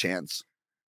don't have a chance.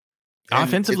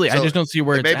 Offensively, I just don't see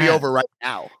where it's maybe over right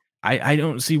now. I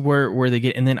don't see where they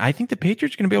get. And then I think the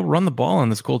Patriots are going to be able to run the ball on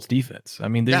this Colts defense. I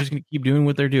mean, they're just going to keep doing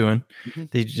what they're doing.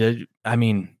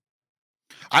 Mm-hmm.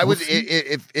 I would,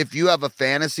 if you have a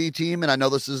fantasy team, and I know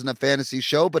this isn't a fantasy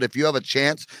show, but if you have a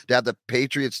chance to have the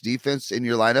Patriots defense in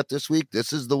your lineup this week,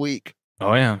 this is the week.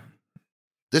 Oh yeah.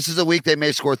 This is a week they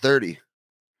may score 30.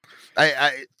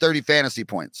 30 fantasy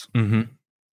points. Mm-hmm.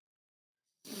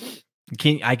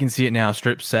 I can see it now.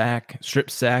 Strip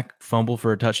sack, fumble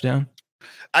for a touchdown.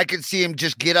 I can see him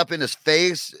just get up in his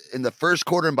face in the first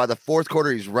quarter, and by the fourth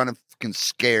quarter, he's running fucking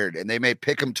scared, and they may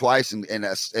pick him twice in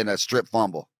a strip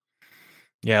fumble.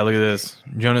 Yeah, look at this.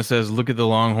 Jonah says, "Look at the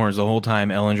Longhorns the whole time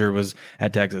Ehlinger was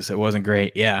at Texas. It wasn't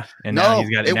great." Yeah, and now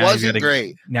it wasn't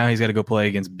great. Now he's got to go play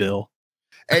against Bill.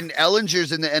 And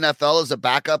Ellinger's in the NFL as a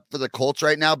backup for the Colts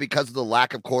right now because of the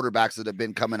lack of quarterbacks that have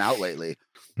been coming out lately.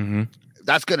 Mm-hmm.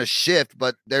 That's going to shift,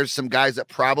 but there's some guys that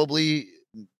probably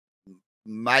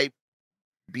might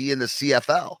be in the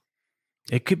CFL.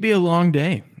 It could be a long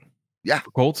day. Yeah,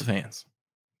 for Colts fans.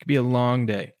 Could be a long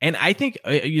day. And I think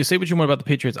you say what you want about the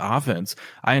Patriots offense.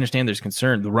 I understand there's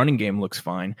concern. The running game looks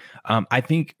fine. I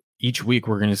think each week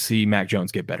we're going to see Mac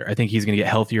Jones get better. I think he's going to get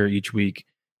healthier each week,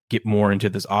 get more into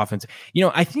this offense.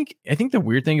 I think the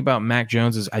weird thing about Mac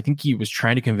Jones is I think he was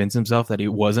trying to convince himself that he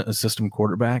wasn't a system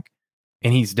quarterback,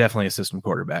 and he's definitely a system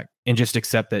quarterback, and just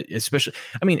accept that, especially,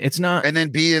 it's not. And then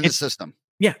be in the system.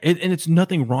 Yeah, and it's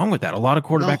nothing wrong with that. A lot of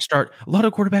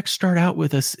quarterbacks start out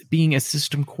with us being a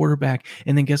system quarterback,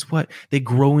 and then guess what? They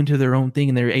grow into their own thing,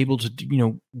 and they're able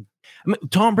to,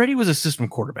 Tom Brady was a system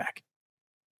quarterback,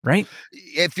 right?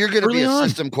 If you're going to be a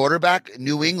system quarterback,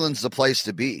 New England's the place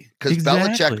to be, because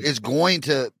Belichick is going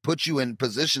to put you in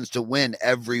positions to win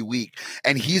every week,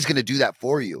 and he's going to do that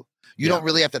for you. You don't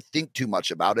really have to think too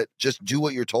much about it. Just do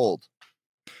what you're told.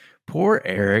 Poor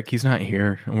Eric, he's not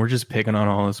here, and we're just picking on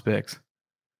all his picks.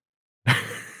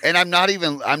 And I'm not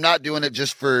doing it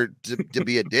just to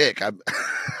be a dick.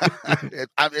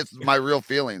 It's my real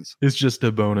feelings. It's just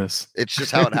a bonus. It's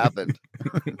just how it happened.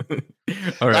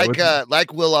 All right,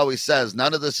 like Will always says,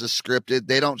 none of this is scripted.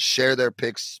 They don't share their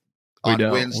picks on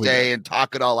Wednesday and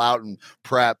talk it all out and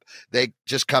prep. They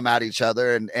just come at each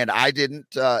other. And I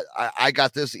didn't. I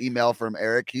got this email from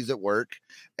Eric. He's at work,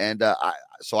 and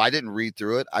so I didn't read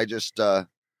through it. I just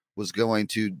was going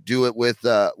to do it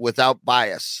without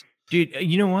bias. Dude,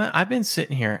 you know what? I've been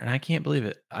sitting here, and I can't believe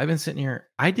it.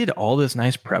 I did all this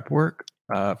nice prep work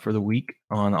for the week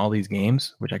on all these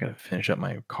games, which I got to finish up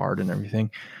my card and everything.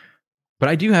 But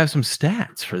I do have some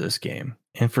stats for this game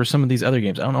and for some of these other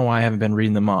games. I don't know why I haven't been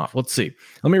reading them off. Let's see.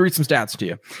 Let me read some stats to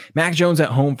you. Mac Jones at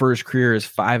home for his career is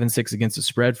 5-6 against the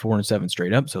spread, 4-7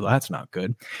 straight up. So that's not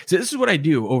good. So this is what I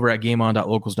do over at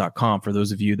gameon.locals.com for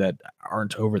those of you that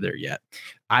aren't over there yet.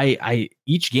 I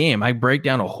each game, I break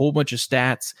down a whole bunch of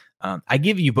stats. I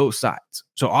give you both sides.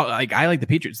 So I like the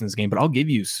Patriots in this game, but I'll give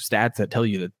you stats that tell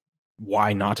you that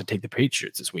why not to take the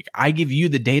Patriots this week. I give you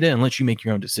the data and let you make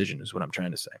your own decision is what I'm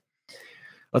trying to say.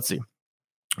 Let's see.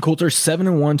 Colts are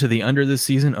 7-1 to the under this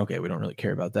season. Okay, we don't really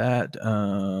care about that.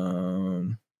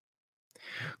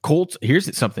 Colts,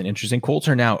 here's something interesting. Colts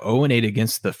are now 0-8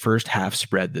 against the first half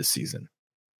spread this season.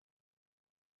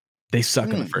 They suck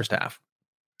in the first half.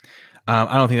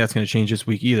 I don't think that's going to change this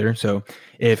week either. So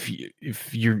if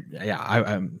you're,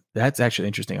 that's actually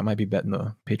interesting. I might be betting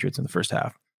the Patriots in the first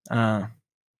half.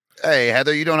 Hey,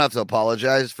 Heather, you don't have to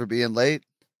apologize for being late.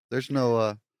 There's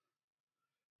no,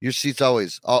 your seat's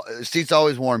always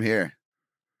warm here.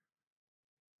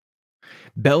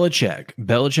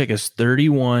 Belichick is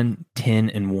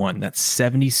 31-10-1. That's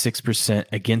 76%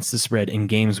 against the spread in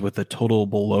games with a total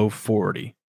below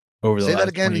 40 over the last 20 years. Say that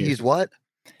again. He's what?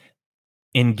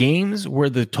 In games where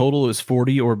the total is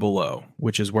 40 or below,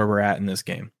 which is where we're at in this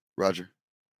game. Roger.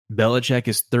 Belichick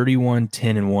is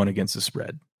 31-10-1 against the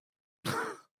spread.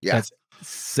 Yeah. That's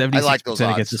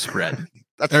 76% against the spread.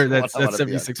 that's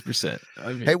 76%.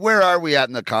 I mean, hey, where are we at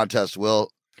in the contest,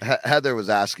 Will? Heather was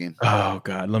asking. Oh,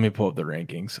 God. Let me pull up the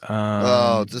rankings.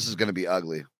 This is going to be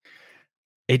ugly.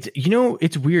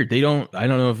 It's weird. I don't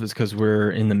know if it's because we're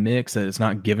in the mix that it's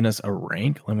not giving us a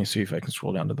rank. Let me see if I can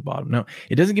scroll down to the bottom. No,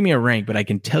 it doesn't give me a rank, but I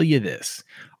can tell you this.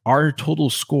 Our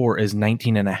total score is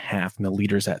 19.5 and the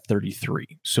leader's at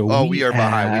 33. So we are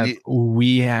behind.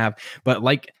 We have, but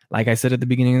like I said at the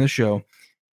beginning of the show,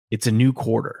 it's a new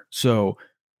quarter. So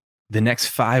the next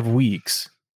 5 weeks,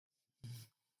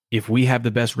 if we have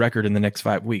the best record in the next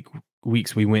 5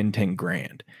 weeks, we win 10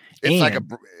 grand. It's like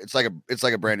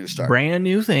a brand new start. Brand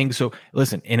new thing. So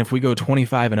listen, and if we go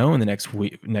 25-0 in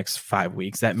the next 5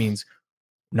 weeks, that means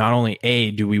not only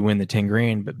A, do we win the 10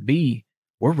 grand, but B,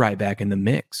 we're right back in the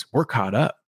mix. We're caught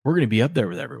up. We're going to be up there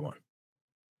with everyone.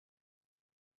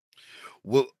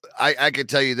 Well, I could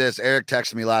tell you this. Eric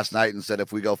texted me last night and said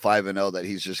if we go 5-0 that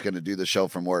he's just going to do the show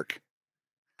from work.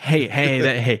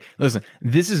 Hey, listen,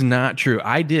 this is not true.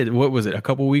 I did, what was it, a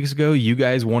couple weeks ago? You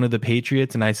guys wanted the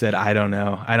Patriots, and I said, I don't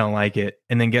know. I don't like it.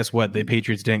 And then guess what? The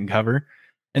Patriots didn't cover.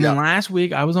 And then last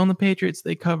week, I was on the Patriots.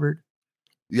 They covered.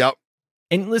 Yep.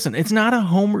 And listen, it's not a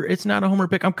homer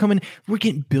pick. We're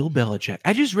getting Bill Belichick.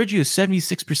 I just read you a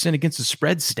 76% against the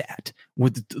spread stat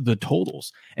with the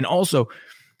totals. And also,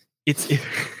 it's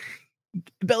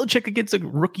Belichick against a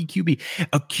rookie QB,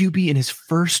 a QB in his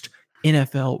first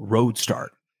NFL road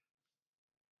start.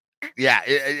 Yeah,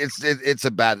 it's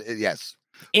a bad yes.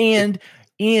 And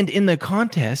in the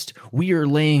contest, we are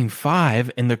laying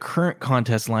 5, and the current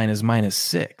contest line is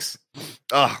 -6.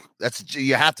 Oh,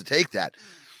 you have to take that.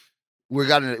 We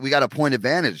got a point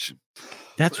advantage.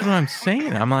 That's what I'm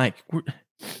saying. I'm like,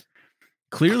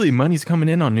 clearly money's coming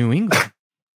in on New England.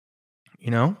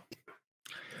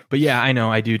 But yeah, I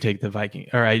know I do take the Viking,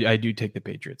 or I do take the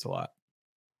Patriots a lot.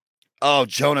 Oh,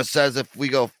 Jonah says if we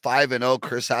go 5-0,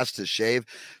 Chris has to shave.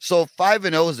 So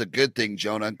 5-0 is a good thing,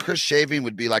 Jonah. And Chris shaving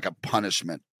would be like a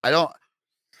punishment. If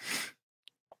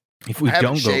we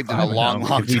don't go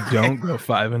 5-0, if we don't go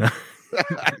 5-0,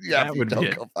 yeah, that would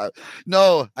go 5.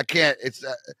 No, I can't. It's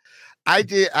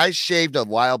I shaved a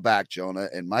while back, Jonah,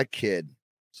 and my kid,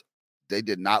 they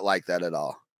did not like that at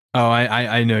all. Oh,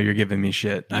 I know you're giving me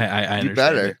shit. I understand. You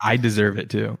better. It. I deserve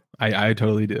it too. I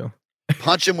totally do.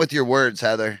 Punch him with your words,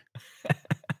 Heather.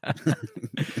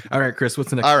 All right, Chris,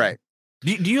 what's the next all one? Right.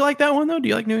 Do you like that one, though? Do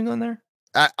you like New England there?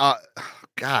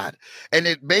 God. And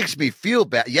it makes me feel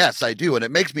bad. Yes, I do. And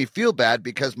it makes me feel bad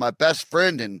because my best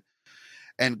friend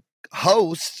and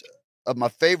host of my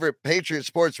favorite Patriot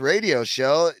Sports radio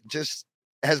show just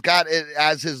has got it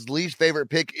as his least favorite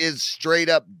pick is straight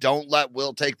up don't let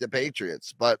Will take the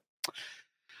Patriots. But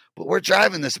we're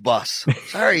driving this bus.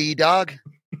 Sorry, E-Dog.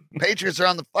 Patriots are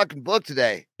on the fucking book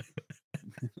today.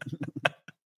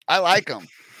 I like them.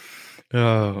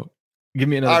 Oh, give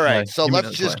me another. All right, play. so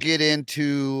let's just get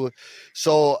into.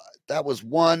 So that was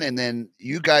one, and then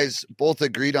you guys both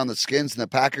agreed on the Skins and the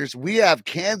Packers. We have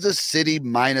Kansas City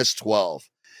 -12.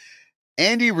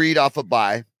 Andy Reid off a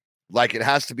bye, like it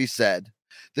has to be said.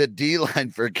 The D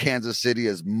line for Kansas City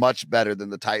is much better than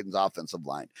the Titans' offensive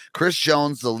line. Chris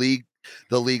Jones, the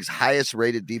league's highest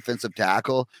rated defensive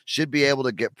tackle, should be able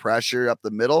to get pressure up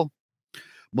the middle.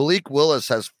 Malik Willis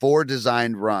has 4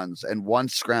 designed runs and 1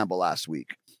 scramble last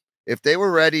week. If they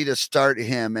were ready to start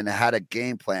him and had a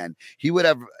game plan, he would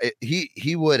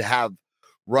have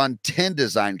run 10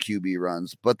 design QB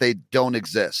runs, but they don't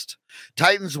exist.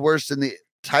 Titans worst in the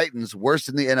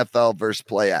NFL versus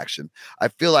play action. I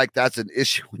feel like that's an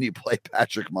issue when you play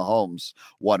Patrick Mahomes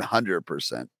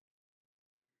 100%.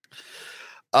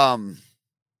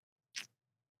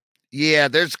 Yeah,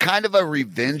 there's kind of a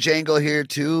revenge angle here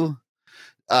too.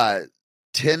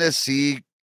 Tennessee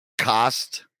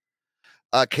cost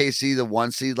KC the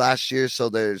 1 seed last year, so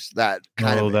there's that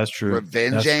kind of that's true.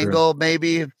 Revenge angle,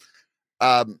 maybe.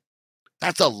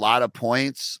 That's a lot of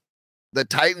points. The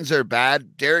Titans are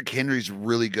bad. Derrick Henry's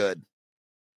really good.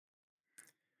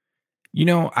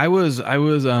 I was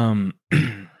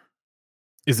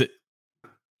is it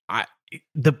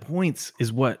the points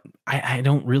is what I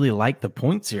don't really like the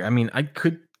points here. I mean,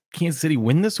 could Kansas City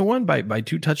win this one by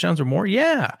 2 touchdowns or more?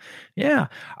 Yeah.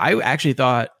 I actually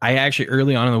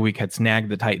early on in the week had snagged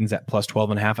the Titans at plus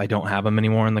 12.5. I don't have them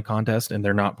anymore in the contest, and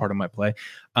they're not part of my play.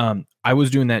 I was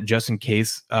doing that just in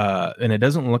case, and it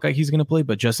doesn't look like he's going to play,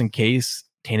 but just in case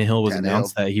Tannehill was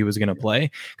announced that he was going to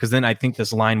play, because then I think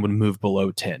this line would move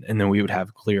below 10, and then we would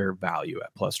have clear value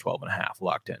at plus 12.5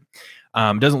 locked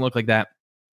in. Doesn't look like that.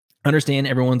 Understand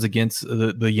everyone's against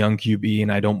the young QB,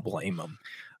 and I don't blame them.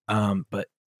 But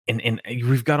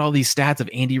we've got all these stats of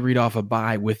Andy Reid off a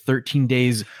bye with 13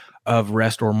 days of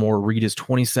rest or more. Reid is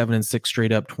 27-6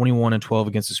 straight up, 21-12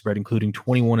 against the spread, including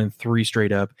 21-3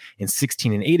 straight up and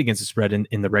 16-8 against the spread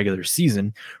in the regular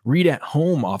season. Reid at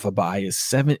home off a bye is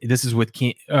 7. This is with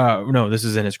this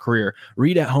is in his career.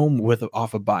 Reid at home with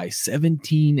off a bye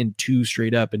 17-2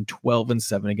 straight up and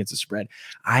 12-7 against the spread.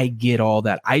 I get all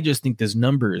that. I just think this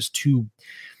number is too.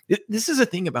 This is a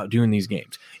thing about doing these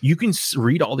games. You can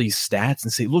read all these stats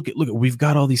and say, look, we've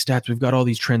got all these stats. We've got all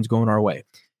these trends going our way.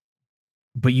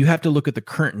 But you have to look at the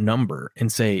current number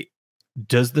and say,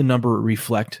 does the number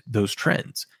reflect those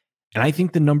trends? And I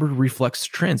think the number reflects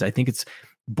trends. I think it's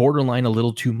borderline a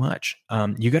little too much.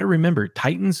 You got to remember,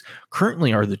 Titans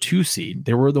currently are the 2 seed.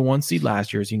 They were the 1 seed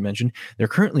last year, as you mentioned. They're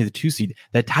currently the 2 seed.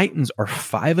 The Titans are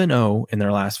 5-0 in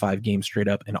their last 5 games straight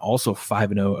up, and also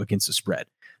 5-0 against the spread.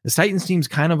 This Titans team's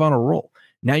kind of on a roll.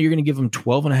 Now you're going to give them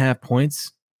 12.5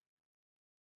 points.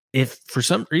 If for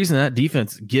some reason that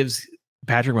defense gives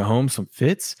Patrick Mahomes some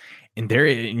fits, and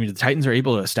the Titans are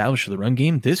able to establish the run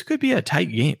game, this could be a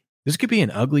tight game. This could be an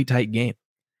ugly, tight game.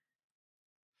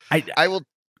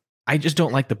 I just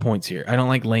don't like the points here. I don't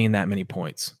like laying that many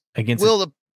points against.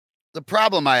 Well, the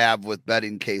problem I have with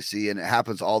betting KC, and it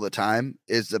happens all the time,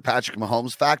 is the Patrick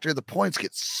Mahomes factor. The points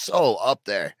get so up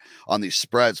there on these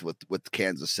spreads with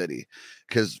Kansas City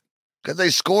because they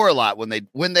score a lot when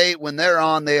they're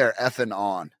on, they are effing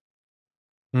on.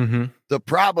 Mm-hmm. The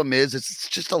problem is it's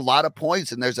just a lot of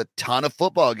points, and there's a ton of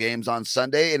football games on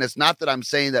Sunday. And it's not that I'm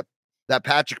saying that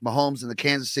Patrick Mahomes and the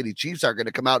Kansas City Chiefs are going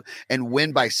to come out and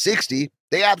win by 60.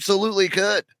 They absolutely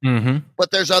could. Mm-hmm.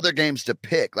 But there's other games to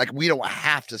pick. Like, we don't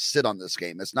have to sit on this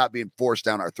game. It's not being forced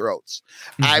down our throats.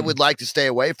 Mm-hmm. I would like to stay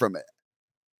away from it.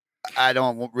 I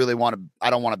don't want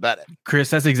to bet it. Chris,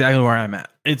 that's exactly where I'm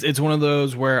at. It's one of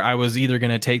those where I was either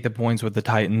going to take the points with the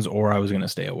Titans or I was going to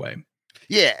stay away.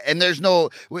 Yeah, and there's no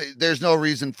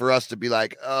reason for us to be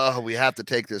like, oh, we have to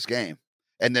take this game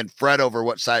and then fret over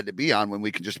what side to be on when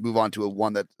we can just move on to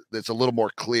one that's a little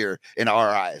more clear in our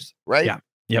eyes, right? Yeah.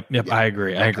 Yep. Yeah. I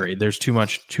agree. Okay. I agree. There's too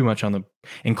much on the,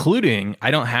 including,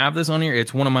 I don't have this on here.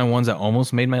 It's one of my ones that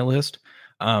almost made my list.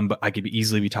 But I could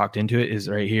easily be talked into it. Is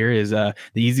right here is the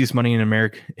easiest money in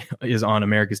America is on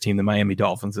America's team, the Miami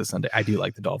Dolphins this Sunday. I do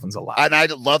like the Dolphins a lot, and I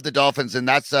love the Dolphins. And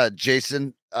that's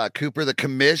Jason Cooper, the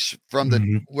commish from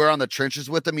the We're on the Trenches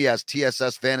with him. He has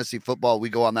TSS Fantasy Football. We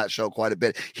go on that show quite a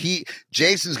bit.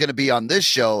 Jason's going to be on this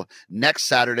show next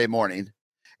Saturday morning.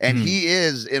 And he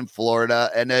is in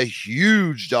Florida and a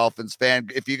huge Dolphins fan.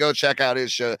 If you go check out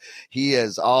his show, he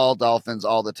is all Dolphins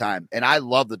all the time. And I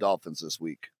love the Dolphins this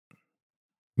week.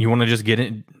 You want to just get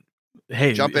in?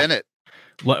 Hey, jump in it.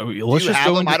 Let's just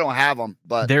go. I don't have them,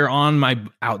 but they're on my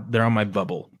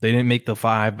bubble. They didn't make the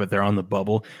 5, but they're on the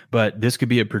bubble. But this could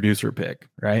be a producer pick,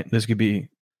 right? This could be.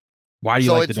 Why do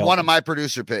you like the Dolphins? So it's one of my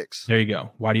producer picks. There you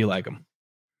go. Why do you like them?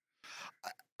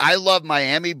 I love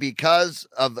Miami because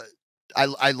of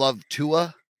I love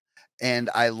Tua, and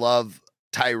I love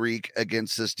Tyreek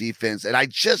against this defense. And I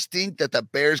just think that the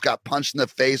Bears got punched in the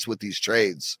face with these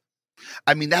trades.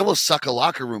 I mean, that will suck a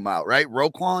locker room out, right?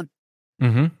 Roquan,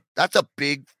 that's a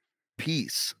big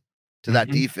piece to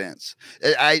that defense.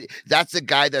 That's a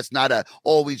guy that's not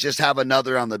we just have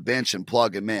another on the bench and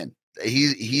plug him in.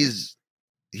 He's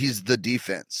the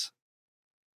defense.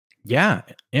 Yeah.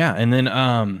 And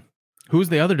then who's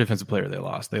the other defensive player they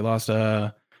lost? They lost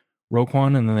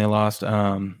Roquan, and then they lost.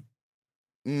 I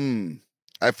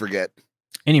forget.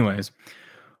 Anyways,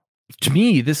 to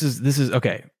me, this is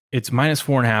okay. It's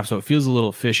 -4.5, so it feels a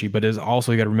little fishy, but it's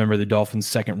also, you got to remember the Dolphins'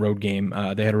 second road game.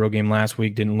 They had a road game last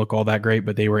week, didn't look all that great,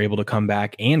 but they were able to come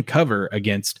back and cover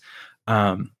against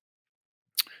the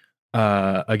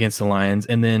Lions.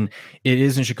 And then it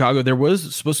is in Chicago. There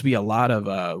was supposed to be a lot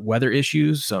of weather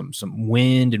issues, some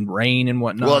wind and rain and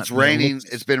whatnot. Well, it's raining.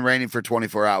 It's been raining for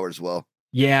 24 hours. Well,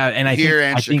 yeah, and I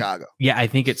think Chicago. I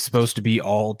think it's supposed to be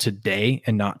all today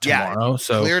and not tomorrow.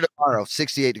 So clear tomorrow,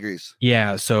 68 degrees.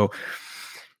 Yeah, so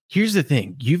here's the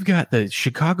thing. You've got the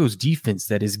Chicago's defense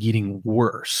that is getting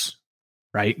worse,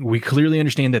 right? We clearly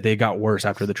understand that they got worse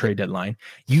after the trade deadline.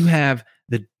 You have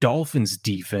the Dolphins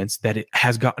defense that it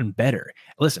has gotten better.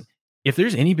 Listen, if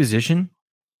there's any position,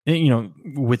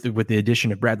 with the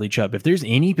addition of Bradley Chubb, if there's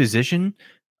any position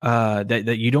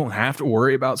that you don't have to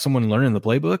worry about someone learning the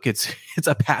playbook, it's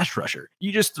a pass rusher.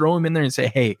 You just throw him in there and say,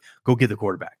 hey, go get the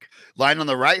quarterback. Line on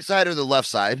the right side or the left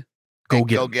side? Go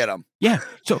get him. Yeah.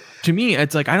 So to me,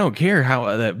 it's like, I don't care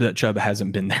how that Chubb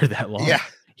hasn't been there that long. Yeah.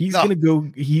 He's gonna go.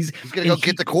 He's gonna go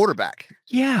get the quarterback.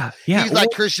 Yeah. He's like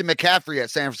Christian McCaffrey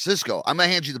at San Francisco. I'm gonna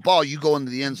hand you the ball. You go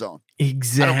into the end zone.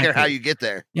 Exactly. I don't care how you get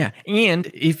there. Yeah. And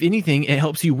if anything, it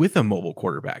helps you with a mobile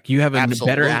quarterback. You have a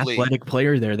better athletic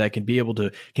player there that can be able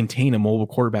to contain a mobile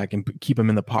quarterback and keep him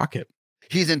in the pocket.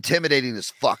 He's intimidating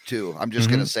as fuck too. I'm just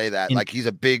gonna say that. Like he's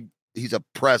a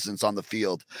presence on the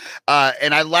field.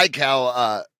 And I like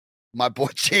how my boy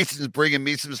Jason's bringing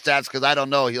me some stats because I don't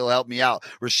know. He'll help me out.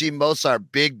 Rasheed Mostert,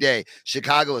 big day.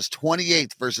 Chicago is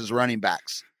 28th versus running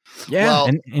backs. Yeah, well,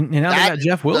 and now they got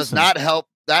Jeff Wilson. Does not help.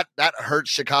 That hurts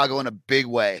Chicago in a big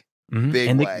way.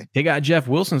 Big way. They got Jeff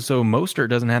Wilson, so Mostert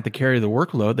doesn't have to carry the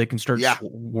workload. They can start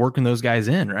working those guys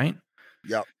in, right?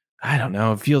 Yep. I don't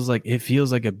know. It feels like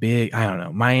a big. I don't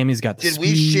know. Miami's got the. Did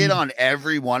we shit on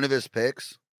every one of his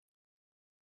picks?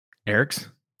 Eric's?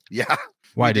 Yeah.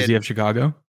 Why does he have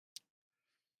Chicago?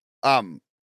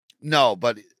 No,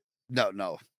 but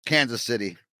no, Kansas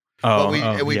City. Oh,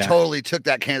 but we totally took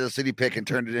that Kansas City pick and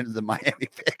turned it into the Miami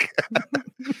pick.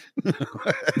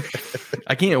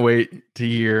 I can't wait to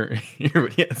hear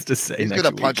what he has to say. He's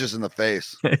gonna punch us in the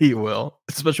face. He will,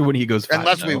 especially when he goes 5-0.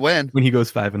 Unless we win. When he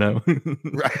goes 5-0,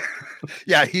 right?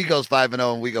 Yeah, he goes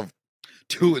 5-0, and we go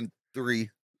 2-3.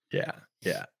 Yeah.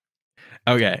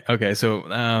 Okay.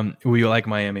 So we like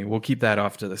Miami. We'll keep that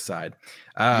off to the side.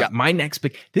 My next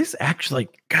pick. This actually,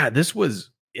 God, this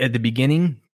was at the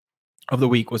beginning of the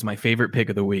week was my favorite pick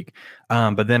of the week.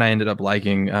 But then I ended up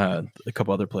liking a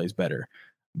couple other plays better.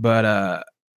 But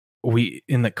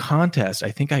in the contest,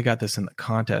 I think I got this in the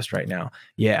contest right now.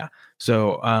 Yeah.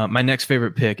 So my next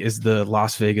favorite pick is the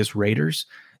Las Vegas Raiders.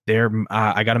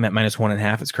 I got them at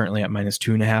 -1.5. It's currently at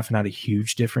 -2.5. Not a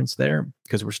huge difference there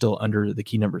because we're still under the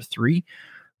key number 3.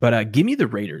 But give me the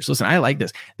Raiders. Listen, I like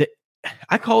this.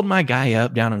 I called my guy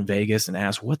up down in Vegas and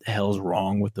asked what the hell's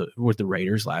wrong with the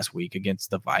Raiders last week against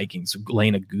the Vikings,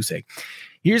 laying a goose egg.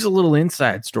 Here's a little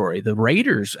inside story. The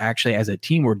Raiders actually, as a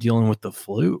team, were dealing with the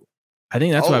flu. I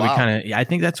think that's I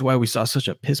think that's why we saw such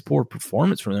a piss poor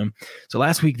performance from them. So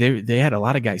last week they had a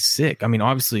lot of guys sick. I mean,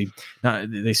 obviously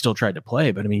they still tried to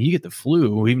play, but I mean, you get the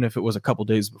flu, even if it was a couple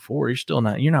days before,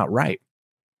 you're not right.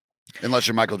 Unless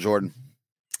you're Michael Jordan.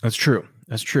 That's true.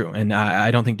 And I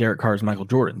don't think Derek Carr is Michael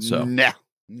Jordan. So no.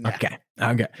 Okay.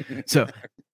 So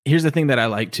here's the thing that I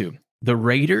like too. The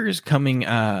Raiders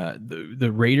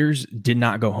the Raiders did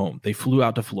not go home. They flew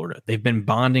out to Florida. They've been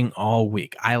bonding all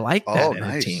week. I like that in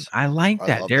a team. I like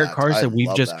that. Derek Carr said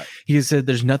he said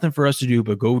there's nothing for us to do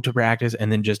but go to practice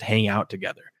and then just hang out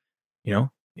together.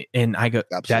 And I go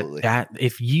absolutely that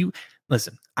if you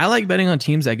listen, I like betting on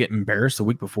teams that get embarrassed the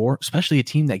week before, especially a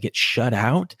team that gets shut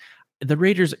out. The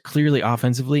Raiders clearly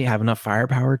offensively have enough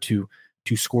firepower to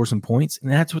score some points,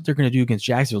 and that's what they're going to do against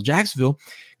Jacksonville. Jacksonville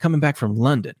coming back from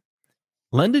London.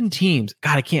 London teams,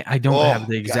 God, I don't have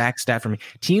the exact stat for me.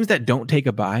 Teams that don't take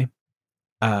a bye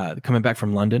coming back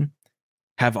from London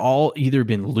have all either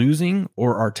been losing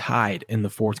or are tied in the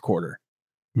fourth quarter.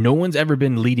 No one's ever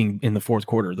been leading in the fourth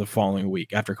quarter the following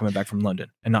week after coming back from London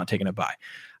and not taking a bye.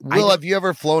 Will, have you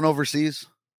ever flown overseas?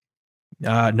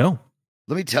 No.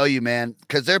 Let me tell you, man,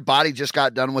 because their body just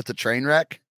got done with the train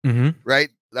wreck, right?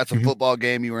 That's a football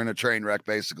game. You were in a train wreck,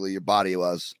 basically. Your body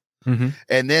was. And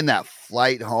then that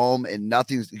flight home and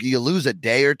you lose a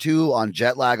day or two on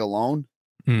jet lag alone.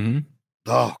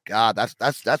 Oh God,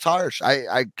 that's harsh.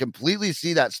 I completely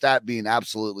see that stat being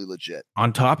absolutely legit.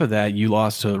 On top of that, you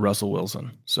lost to Russell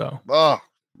Wilson. So, oh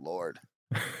Lord.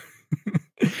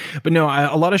 But no,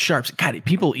 a lot of sharps. God,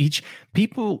 people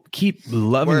keep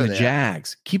loving the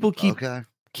Jags. People keep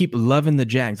keep loving the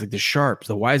Jags, like the sharps,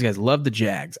 the wise guys love the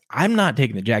Jags. I'm not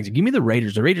taking the Jags. Give me the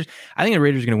Raiders. I think the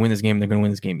Raiders are going to win this game. They're going to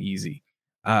win this game easy.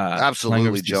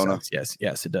 Absolutely, Jonah.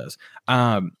 Yes, it does.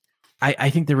 I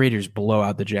think the Raiders blow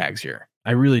out the Jags here.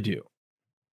 I really do.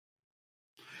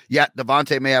 Yeah,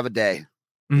 Devontae may have a day.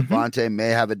 Devontae may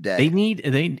have a day.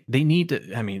 They need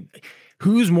to. I mean,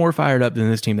 who's more fired up than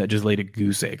this team that just laid a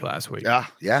goose egg last week?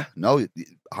 Yeah, no,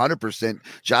 100%.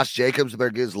 Josh Jacobs better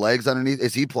get his legs underneath.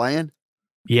 Is he playing?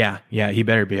 Yeah, he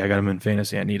better be. I got him in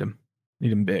fantasy. I need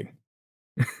him big.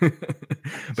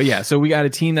 But yeah, so we got a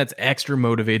team that's extra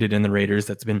motivated in the Raiders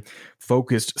that's been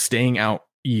focused, staying out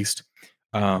east.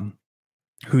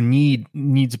 Who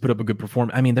needs to put up a good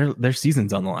performance. I mean, their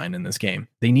season's on the line in this game.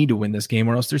 They need to win this game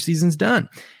or else their season's done.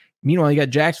 Meanwhile, you got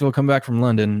Jacksonville come back from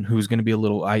London, who's going to be a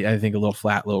little, I think, a little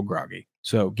flat, a little groggy.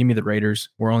 So give me the Raiders.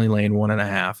 We're only laying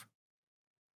 1.5.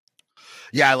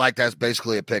 Yeah, I like that. It's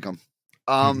basically a pick 'em.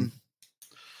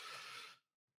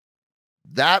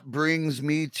 That brings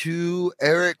me to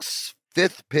Eric's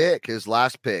 5th pick, his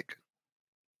last pick.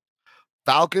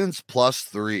 Falcons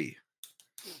 +3.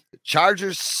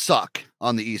 Chargers suck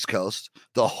on the East Coast.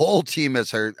 The whole team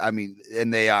is hurt. I mean,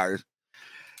 and they are.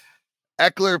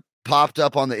 Eckler popped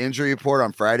up on the injury report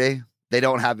on Friday. They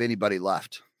don't have anybody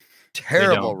left.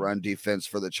 Terrible run defense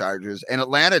for the Chargers. And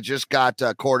Atlanta just got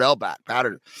Cordell back.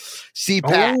 Patterson.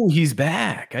 CPAT. Oh, he's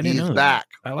back. I didn't know he's back.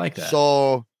 That. I like that.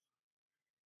 So,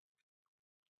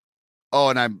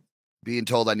 and I'm being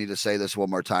told I need to say this one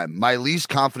more time. My least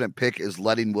confident pick is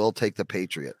letting Will take the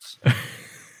Patriots.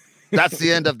 That's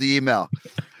the end of the email.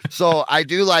 So I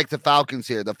do like the Falcons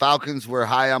here. The Falcons were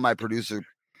high on my producer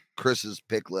Chris's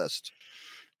pick list.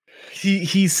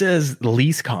 He says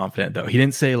least confident though. He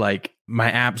didn't say like my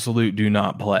absolute do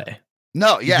not play.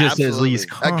 No, yeah, he just absolutely. says least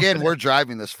confident. Again, we're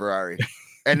driving this Ferrari,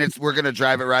 and we're gonna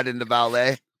drive it right into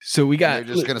valet. So they're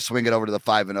just gonna swing it over to the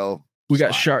 5-0. We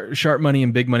got sharp money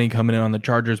and big money coming in on the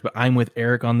Chargers, but I'm with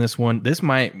Eric on this one. This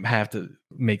might have to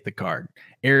make the card.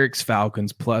 Eric's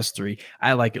Falcons +3.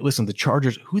 I like it. Listen, the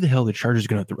Chargers, who the hell are the Chargers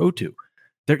going to throw to?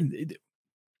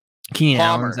 Keenan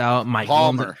Allen's out. Mike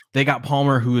Palmer. They got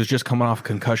Palmer, who is just coming off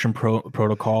concussion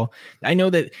protocol. I know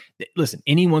that, listen,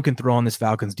 anyone can throw on this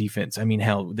Falcons defense. I mean,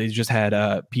 hell, they just had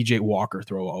PJ Walker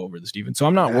throw all over this defense. So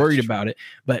I'm not worried about it,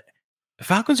 but the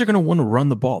Falcons are going to want to run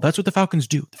the ball. That's what the Falcons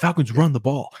do. The Falcons run the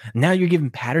ball. Now you're giving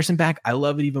Patterson back. I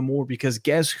love it even more because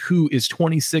guess who is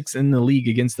 26 in the league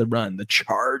against the run? The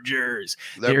Chargers.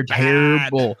 They're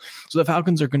terrible. So the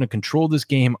Falcons are going to control this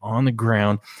game on the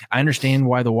ground. I understand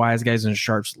why the wise guys and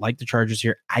sharps like the Chargers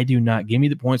here. I do not. Give me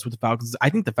the points with the Falcons.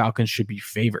 I think the Falcons should be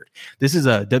favored. This is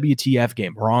a WTF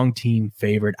game. Wrong team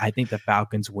favored. I think the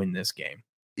Falcons win this game.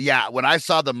 Yeah, when I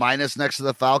saw the minus next to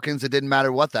the Falcons, it didn't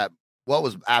matter what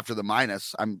was after the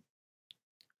minus. I'm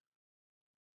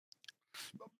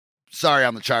sorry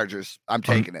on the Chargers. I'm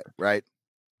taking it, right?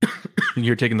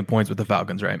 You're taking the points with the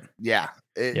Falcons, right? Yeah.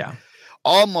 Yeah.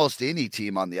 Almost any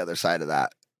team on the other side of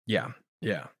that. Yeah.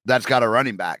 That's got a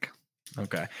running back.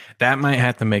 Okay. That might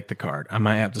have to make the card. I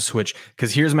might have to switch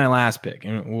because here's my last pick,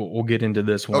 and we'll get into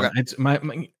this one. Okay. It's my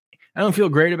I don't feel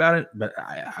great about it, but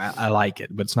I like it,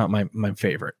 but it's not my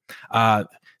favorite.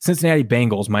 Cincinnati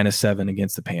Bengals -7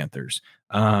 against the Panthers.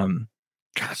 God,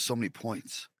 so many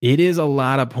points. It is a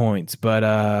lot of points,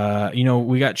 but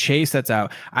we got Chase that's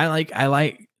out. I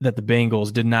like that the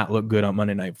Bengals did not look good on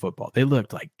Monday Night Football. They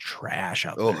looked like trash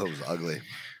out there. Oh, it was ugly.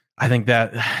 I think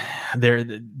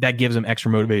that gives them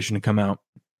extra motivation to come out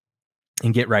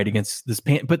and get right against this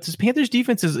but this Panthers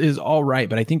defense is all right.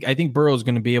 But I think Burrow is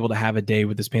going to be able to have a day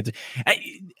with this Panthers.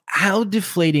 How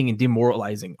deflating and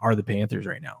demoralizing are the Panthers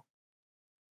right now?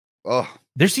 Oh,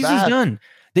 their season's done.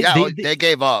 They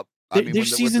gave up. Their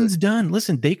season's done.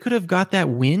 Listen, they could have got that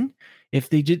win if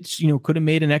they just, could have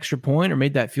made an extra point or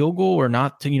made that field goal or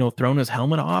not to, thrown his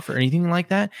helmet off or anything like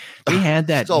that. They had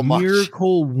that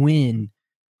miracle win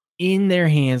in their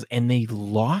hands and they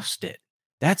lost it.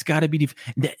 That's got to be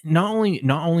not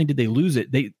only did they lose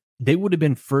it, they would have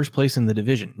been first place in the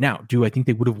division. Now, do I think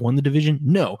they would have won the division?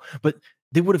 No, but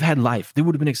they would have had life. They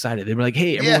would have been excited. They were like,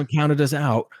 "Hey, everyone counted us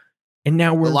out." And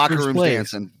now we're the locker room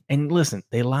dancing. And listen,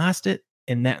 they lost it,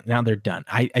 and now they're done.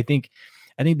 I think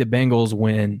the Bengals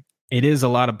win. It is a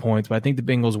lot of points, but I think the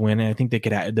Bengals win, and I think the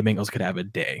Bengals could have a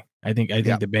day. I think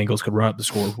the Bengals could run up the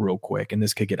score real quick, and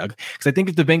this could get ugly. Because I think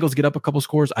if the Bengals get up a couple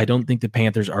scores, I don't think the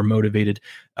Panthers are motivated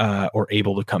or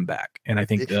able to come back. And I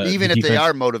think even if they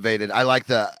are motivated, I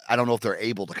don't know if they're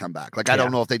able to come back. I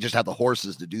don't know if they just have the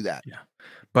horses to do that. Yeah,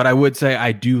 but I would say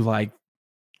I do like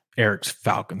Eric's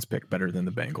Falcons pick better than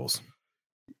the Bengals.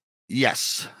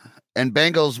 Yes. And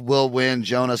Bengals will win,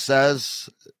 Jonah says.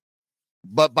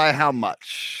 But by how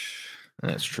much?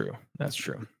 That's true. That's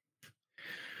true.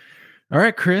 All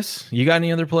right, Chris, you got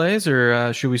any other plays,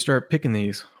 or should we start picking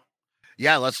these?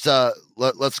 Yeah, let's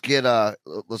get our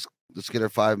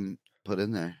 5 put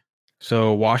in there.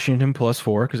 So Washington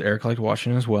 +4 because Eric liked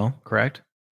Washington as well, correct?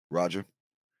 Roger.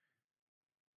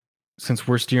 Since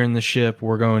we're steering the ship,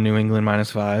 we're going New England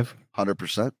 -5.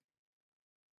 100%.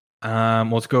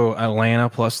 Let's go Atlanta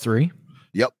 +3.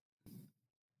 Yep.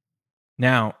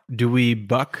 Now, do we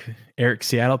buck Eric's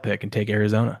Seattle pick and take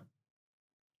Arizona?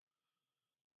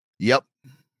 Yep.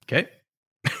 Okay.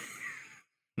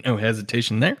 No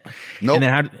hesitation there. Nope. And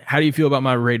then how do you feel about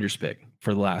my Raiders pick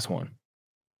for the last one?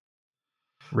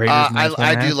 Raiders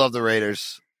I do love the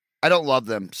Raiders. I don't love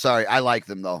them. Sorry. I like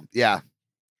them though. Yeah.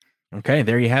 Okay,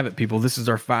 there you have it, people. This is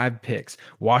our 5 picks.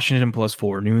 Washington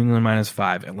 +4, New England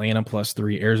 -5, Atlanta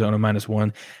 +3, Arizona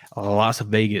 -1, Las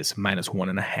Vegas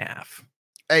 -1.5.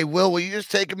 Hey, Will you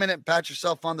just take a minute and pat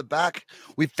yourself on the back?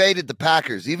 We faded the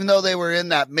Packers, even though they were in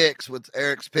that mix with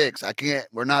Eric's picks.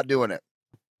 We're not doing it.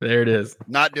 There it is.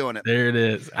 Not doing it. There it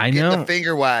is. I Get know. the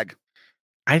finger wag.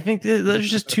 I think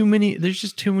there's just too many. There's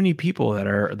just too many people that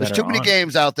are. There's too many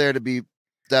games out there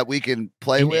that we can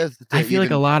play with. I feel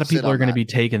like a lot of people are going to be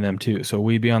taking them too. So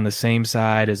we'd be on the same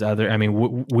side as other. I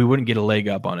mean, we wouldn't get a leg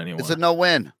up on anyone. It's a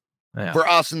no-win for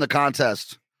us in the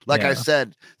contest. Like I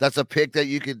said, that's a pick that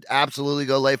you could absolutely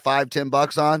go lay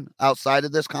 $5-10 on outside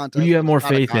of this contest. Who do you have more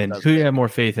faith in? Who do you have more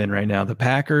faith in right now? The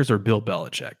Packers or Bill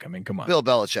Belichick? I mean, come on. Bill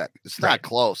Belichick. It's not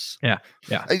close. Yeah.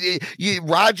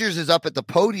 Rodgers is up at the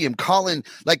podium calling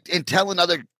and telling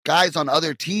other guys on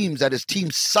other teams that his team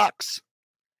sucks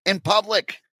in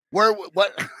public. What?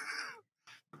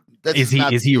 Is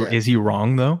he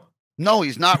wrong though? No,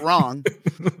 he's not wrong.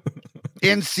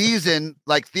 In season,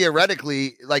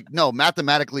 theoretically, no,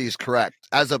 mathematically he's correct.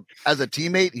 As a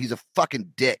teammate, he's a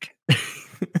fucking dick.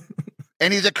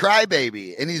 And he's a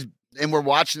crybaby. And we're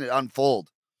watching it unfold.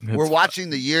 We're watching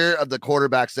the year of the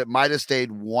quarterbacks that might have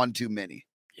stayed one too many.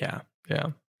 Yeah.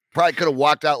 Probably could have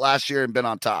walked out last year and been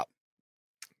on top.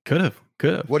 Could have.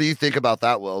 What do you think about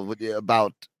that, Will?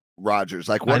 About Rodgers?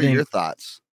 What are your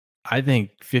thoughts? I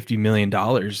think $50 million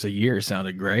a year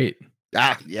sounded great.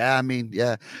 Yeah. I mean,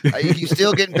 yeah. He's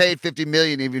still getting paid $50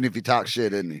 million, even if he talks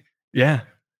shit, isn't he? Yeah.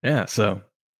 So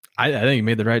I think you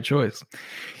made the right choice.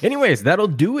 Anyways, that'll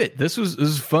do it. This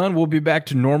was fun. We'll be back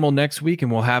to normal next week, and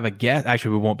we'll have a guest.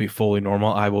 Actually, we won't be fully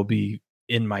normal. I will be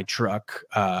in my truck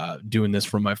doing this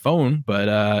from my phone, but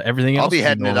everything else I'll be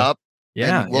heading it up.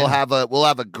 Yeah, we'll have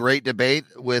a great debate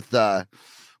with the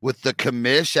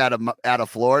commish out of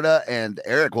Florida, and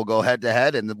Eric will go head to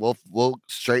head, and we'll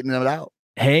straighten it out.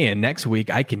 Hey, and next week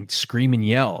I can scream and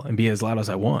yell and be as loud as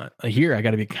I want. Here, I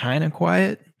got to be kind of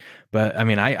quiet, but I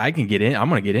mean, I can get in. I'm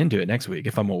going to get into it next week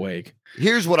if I'm awake.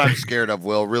 Here's what I'm scared of,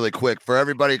 Will, really quick. For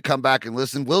everybody to come back and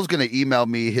listen, Will's going to email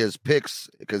me his picks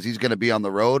because he's going to be on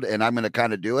the road, and I'm going to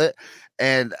kind of do it.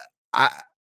 And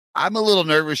I'm a little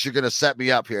nervous you're going to set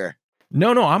me up here.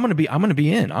 No, I'm going to be in. I'm going to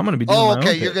be doing my own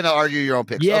picks. You're going to argue your own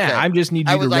picks. Yeah, okay. I just need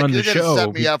you to run the show.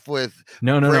 Set me up with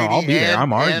No, I'll be there.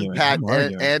 I'm arguing.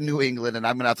 And New England, and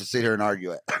I'm going to have to sit here and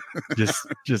argue it.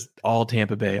 just all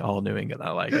Tampa Bay, all New England.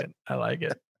 I like it.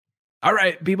 All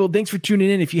right, people, thanks for tuning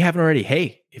in. If you haven't already,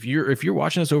 hey, if you're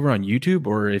watching us over on YouTube,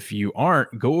 or if you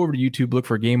aren't, go over to YouTube, look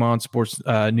for Game On Sports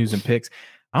News and Picks.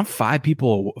 I'm 5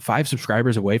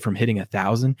 subscribers away from hitting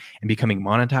 1,000 and becoming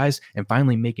monetized and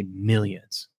finally making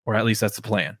millions. Or at least that's the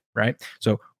plan, right?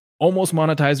 So almost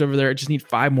monetized over there. I just need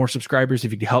 5 more subscribers.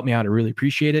 If you could help me out, I really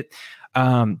appreciate it.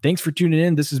 Thanks for tuning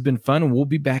in. This has been fun, and we'll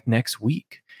be back next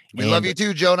week. We love you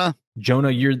too, Jonah. Jonah,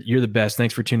 you're the best.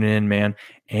 Thanks for tuning in, man.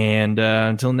 And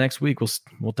until next week,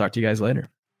 we'll talk to you guys later.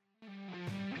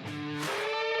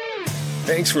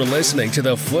 Thanks for listening to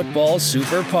the Football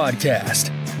Super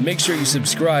Podcast. Make sure you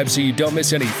subscribe so you don't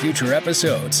miss any future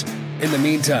episodes. In the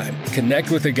meantime, connect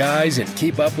with the guys and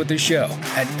keep up with the show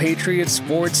at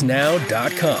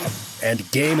patriotsportsnow.com and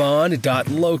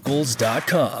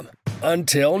gameon.locals.com.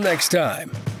 Until next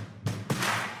time.